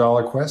 million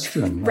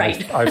question.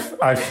 Right.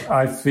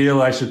 I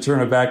feel I should turn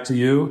it back to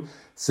you,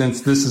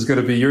 since this is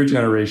going to be your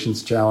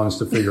generation's challenge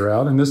to figure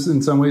out. And this,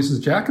 in some ways, is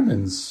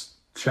Jacobin's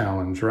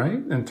challenge, right?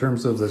 In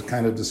terms of the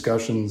kind of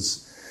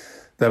discussions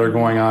that are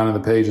going on in the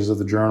pages of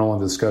the journal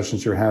and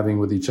discussions you're having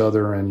with each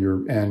other and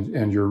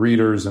your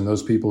readers and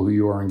those people who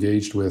you are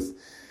engaged with.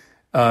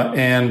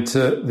 And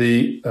to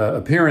the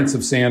appearance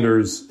of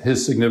Sanders,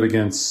 his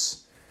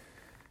significance,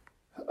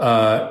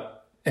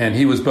 and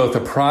he was both a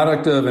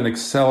product of and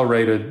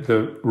accelerated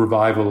the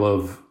revival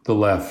of the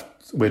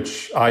left,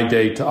 which I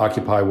date to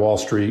Occupy Wall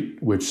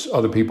Street, which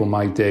other people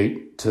might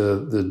date to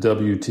the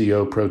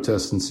WTO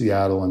protests in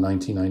Seattle in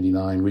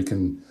 1999.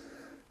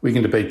 We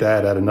can debate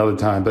that at another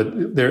time.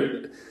 But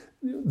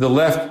the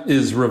left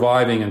is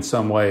reviving in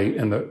some way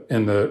in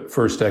the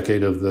first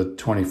decade of the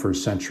 21st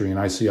century, and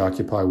I see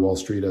Occupy Wall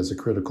Street as a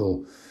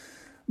critical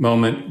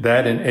moment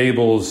that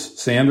enables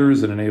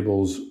Sanders, it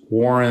enables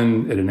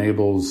Warren, it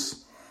enables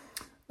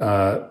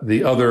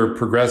the other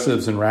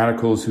progressives and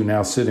radicals who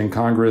now sit in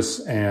Congress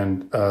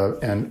and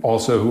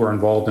also who are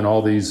involved in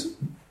all these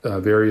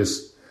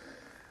various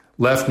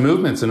left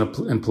movements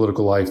in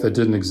political life that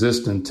didn't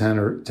exist in 10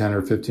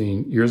 or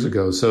 15 years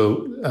ago.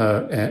 So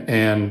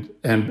and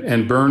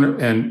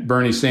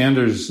Bernie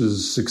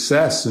Sanders'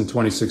 success in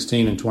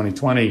 2016 and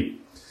 2020,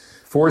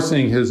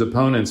 forcing his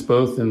opponents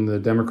both in the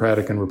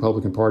Democratic and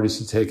Republican parties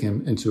to take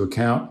him into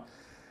account,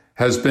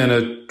 has been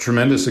a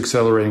tremendous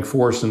accelerating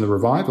force in the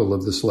revival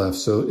of this left.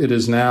 So it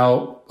is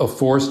now a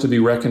force to be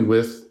reckoned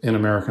with in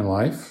American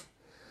life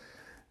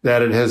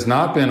that it has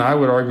not been, I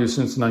would argue,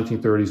 since the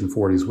 1930s and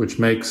 40s, which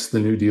makes the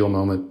New Deal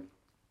moment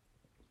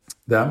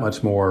that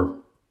much more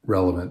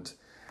relevant.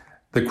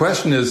 The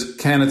question is,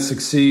 can it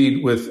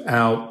succeed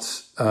without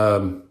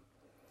the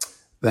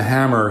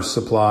hammer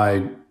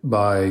supplied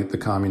by the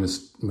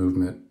communist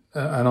movement?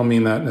 I don't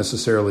mean that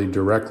necessarily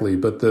directly,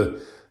 but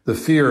the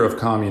fear of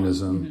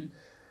communism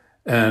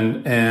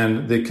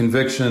and the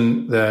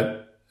conviction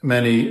that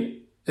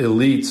many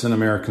elites in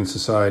American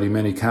society,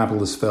 many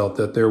capitalists felt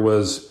that there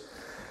was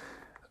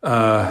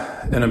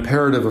an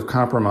imperative of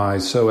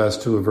compromise so as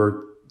to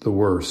avert the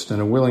worst,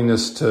 and a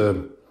willingness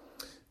to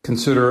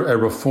consider a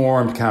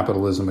reformed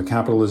capitalism, a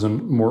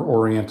capitalism more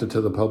oriented to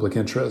the public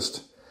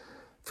interest,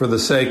 for the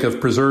sake of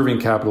preserving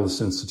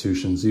capitalist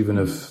institutions, even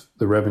if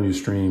the revenue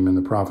stream and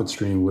the profit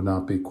stream would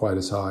not be quite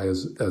as high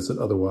as it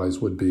otherwise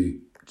would be,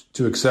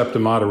 to accept a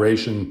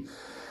moderation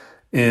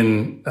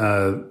in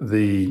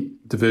the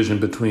division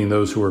between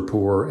those who are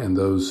poor and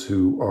those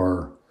who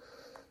are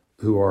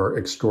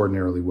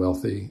extraordinarily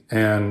wealthy.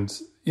 And,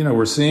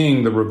 we're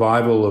seeing the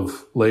revival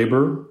of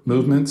labor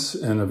movements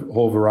in a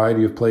whole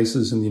variety of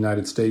places in the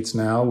United States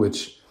now,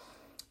 which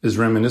is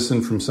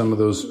reminiscent from some of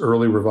those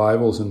early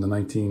revivals in the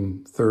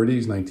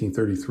 1930s,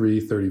 1933,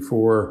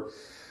 34,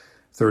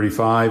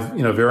 35,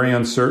 very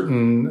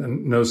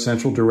uncertain, no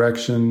central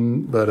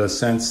direction, but a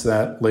sense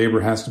that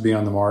labor has to be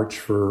on the march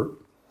for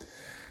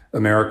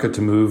America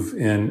to move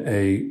in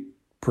a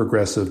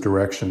progressive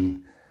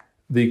direction.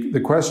 The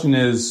question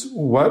is,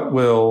 what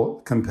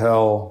will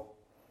compel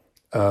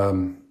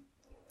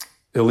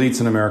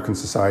elites in American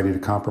society to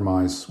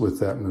compromise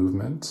with that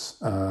movement?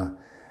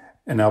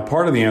 And now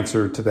part of the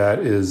answer to that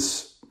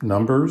is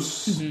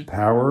numbers,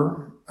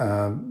 power,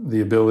 the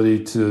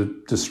ability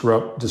to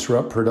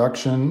disrupt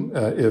production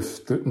if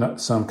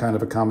some kind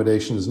of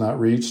accommodation is not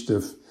reached,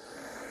 if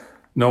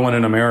no one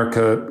in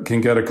America can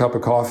get a cup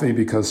of coffee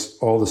because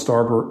all the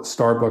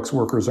Starbucks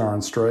workers are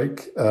on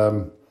strike.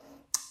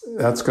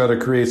 That's got to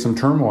create some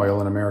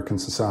turmoil in American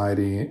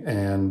society.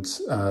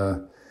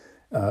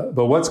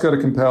 But what's got to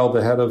compel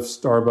the head of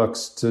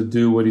Starbucks to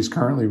do what he's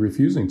currently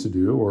refusing to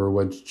do, or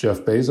what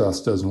Jeff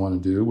Bezos doesn't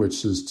want to do,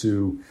 which is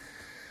to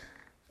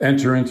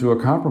enter into a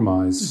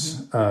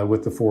compromise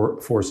with the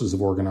forces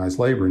of organized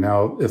labor.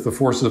 Now, if the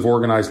forces of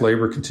organized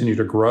labor continue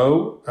to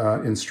grow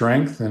in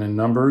strength and in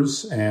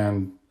numbers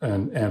and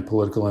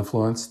political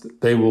influence,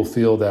 they will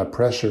feel that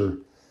pressure.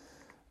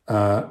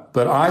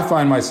 But I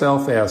find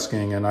myself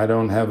asking, and I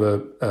don't have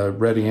a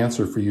ready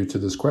answer for you to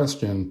this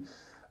question,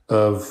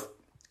 of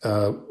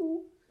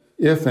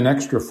if an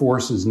extra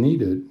force is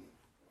needed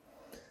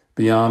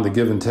beyond the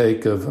give and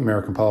take of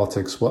American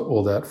politics, what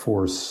will that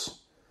force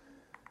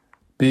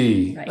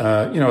be?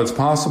 Right. It's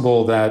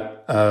possible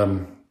that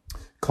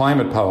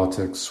climate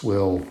politics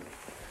will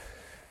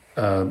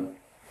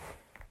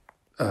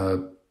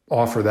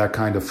offer that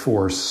kind of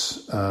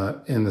force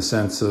in the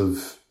sense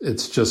of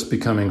it's just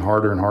becoming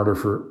harder and harder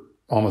for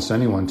almost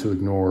anyone to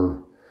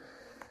ignore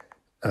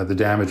the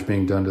damage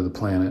being done to the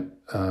planet.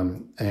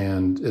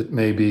 And it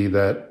may be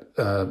that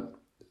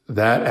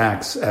that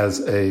acts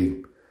as a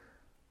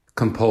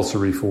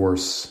compulsory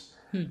force.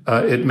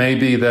 It may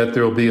be that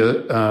there will be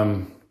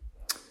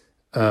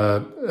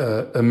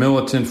a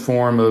militant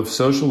form of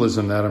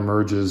socialism that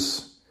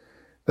emerges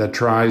that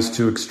tries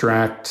to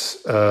extract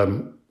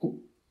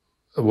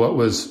what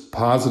was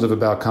positive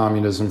about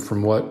communism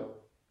from what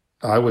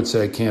I would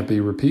say can't be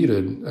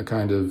repeated, a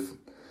kind of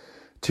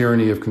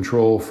tyranny of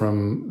control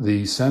from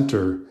the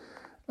center.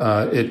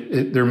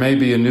 There may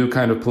be a new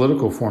kind of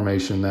political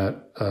formation that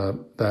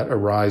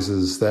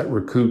arises that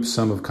recoups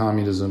some of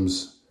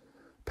communism's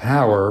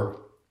power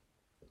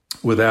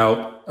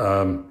without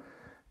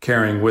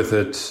carrying with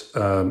it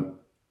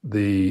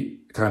the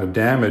kind of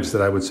damage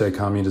that I would say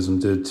communism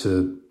did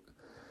to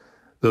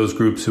those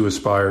groups who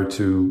aspire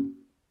to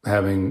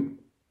having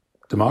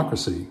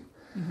democracy.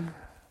 Mm-hmm.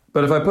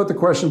 But if I put the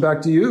question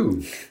back to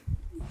you,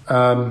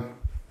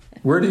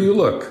 where do you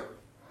look,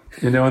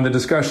 in the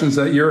discussions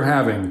that you're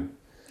having?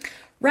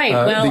 Right.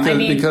 Well,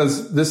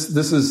 because this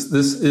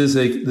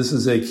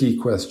is a key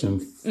question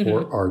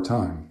for our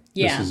time.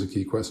 Yeah. This is a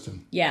key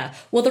question. Yeah.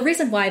 Well, the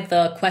reason why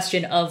the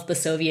question of the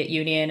Soviet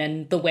Union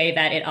and the way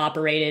that it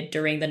operated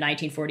during the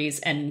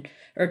 1940s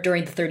or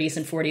during the 30s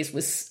and 40s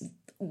was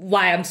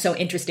why I'm so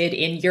interested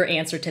in your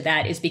answer to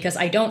that is because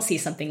I don't see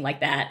something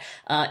like that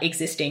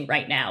existing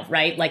right now,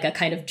 right? Like a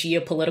kind of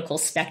geopolitical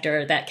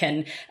specter that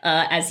can,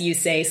 as you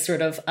say,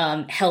 sort of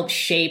help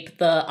shape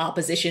the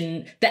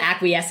opposition, the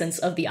acquiescence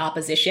of the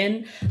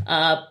opposition.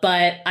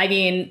 But I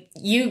mean,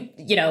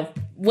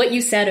 what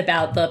you said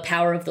about the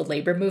power of the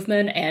labor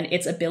movement and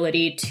its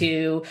ability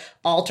to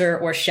alter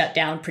or shut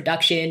down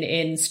production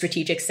in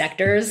strategic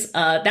sectors,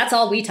 that's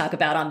all we talk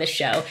about on this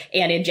show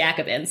and in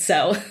Jacobin.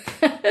 So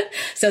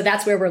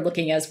that's where we're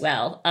looking as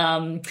well.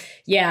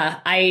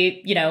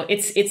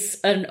 It's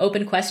an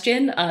open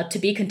question to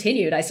be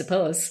continued, I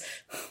suppose.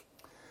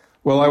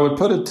 Well, I would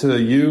put it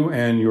to you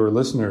and your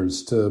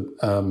listeners to,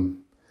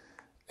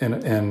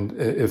 and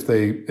if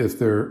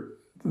they're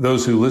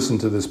those who listen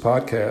to this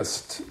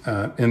podcast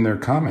in their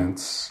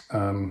comments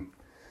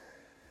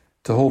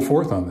to hold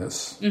forth on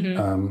this.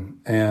 Mm-hmm.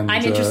 And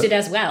I'm interested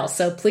as well,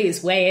 so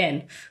please weigh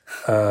in.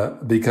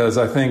 Because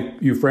I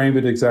think you framed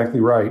it exactly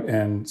right.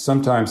 And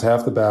sometimes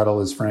half the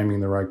battle is framing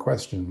the right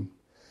question.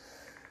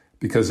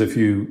 Because if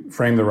you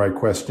frame the right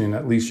question,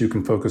 at least you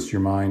can focus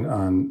your mind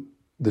on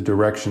the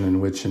direction in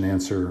which an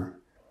answer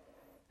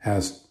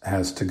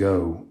has to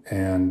go.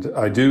 And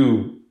I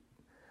do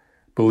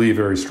believe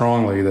very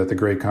strongly that the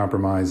great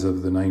compromise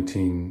of the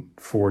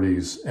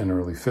 1940s and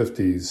early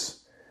 50s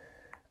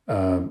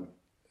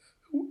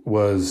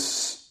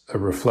was a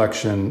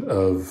reflection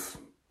of,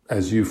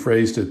 as you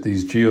phrased it,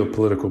 these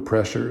geopolitical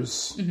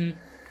pressures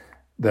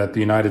that the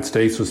United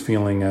States was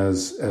feeling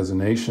as a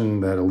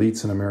nation, that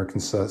elites in American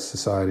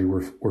society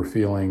were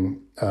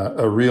feeling,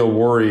 a real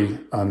worry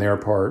on their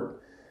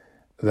part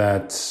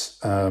that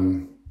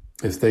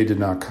if they did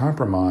not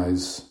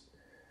compromise,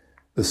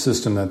 the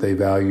system that they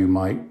value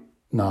might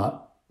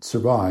not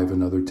survive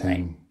another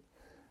 10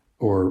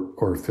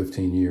 or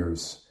 15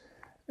 years.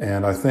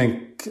 And I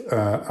think,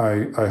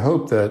 I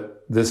hope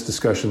that this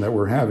discussion that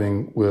we're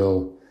having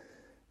will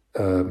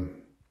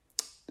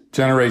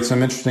generate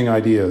some interesting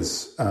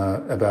ideas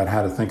about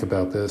how to think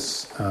about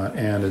this.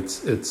 And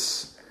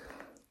it's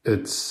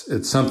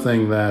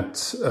something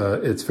that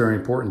it's very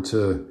important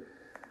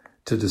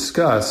to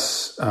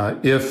discuss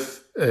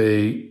if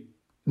a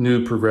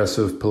new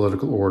progressive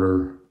political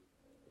order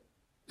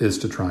is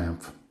to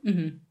triumph.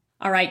 Mm-hmm.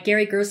 All right.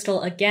 Gary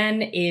Gerstle,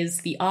 again, is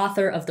the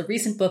author of the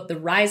recent book, The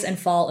Rise and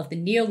Fall of the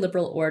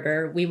Neoliberal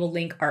Order. We will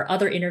link our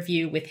other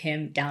interview with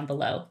him down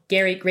below.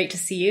 Gary, great to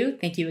see you.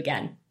 Thank you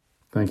again.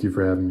 Thank you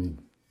for having me.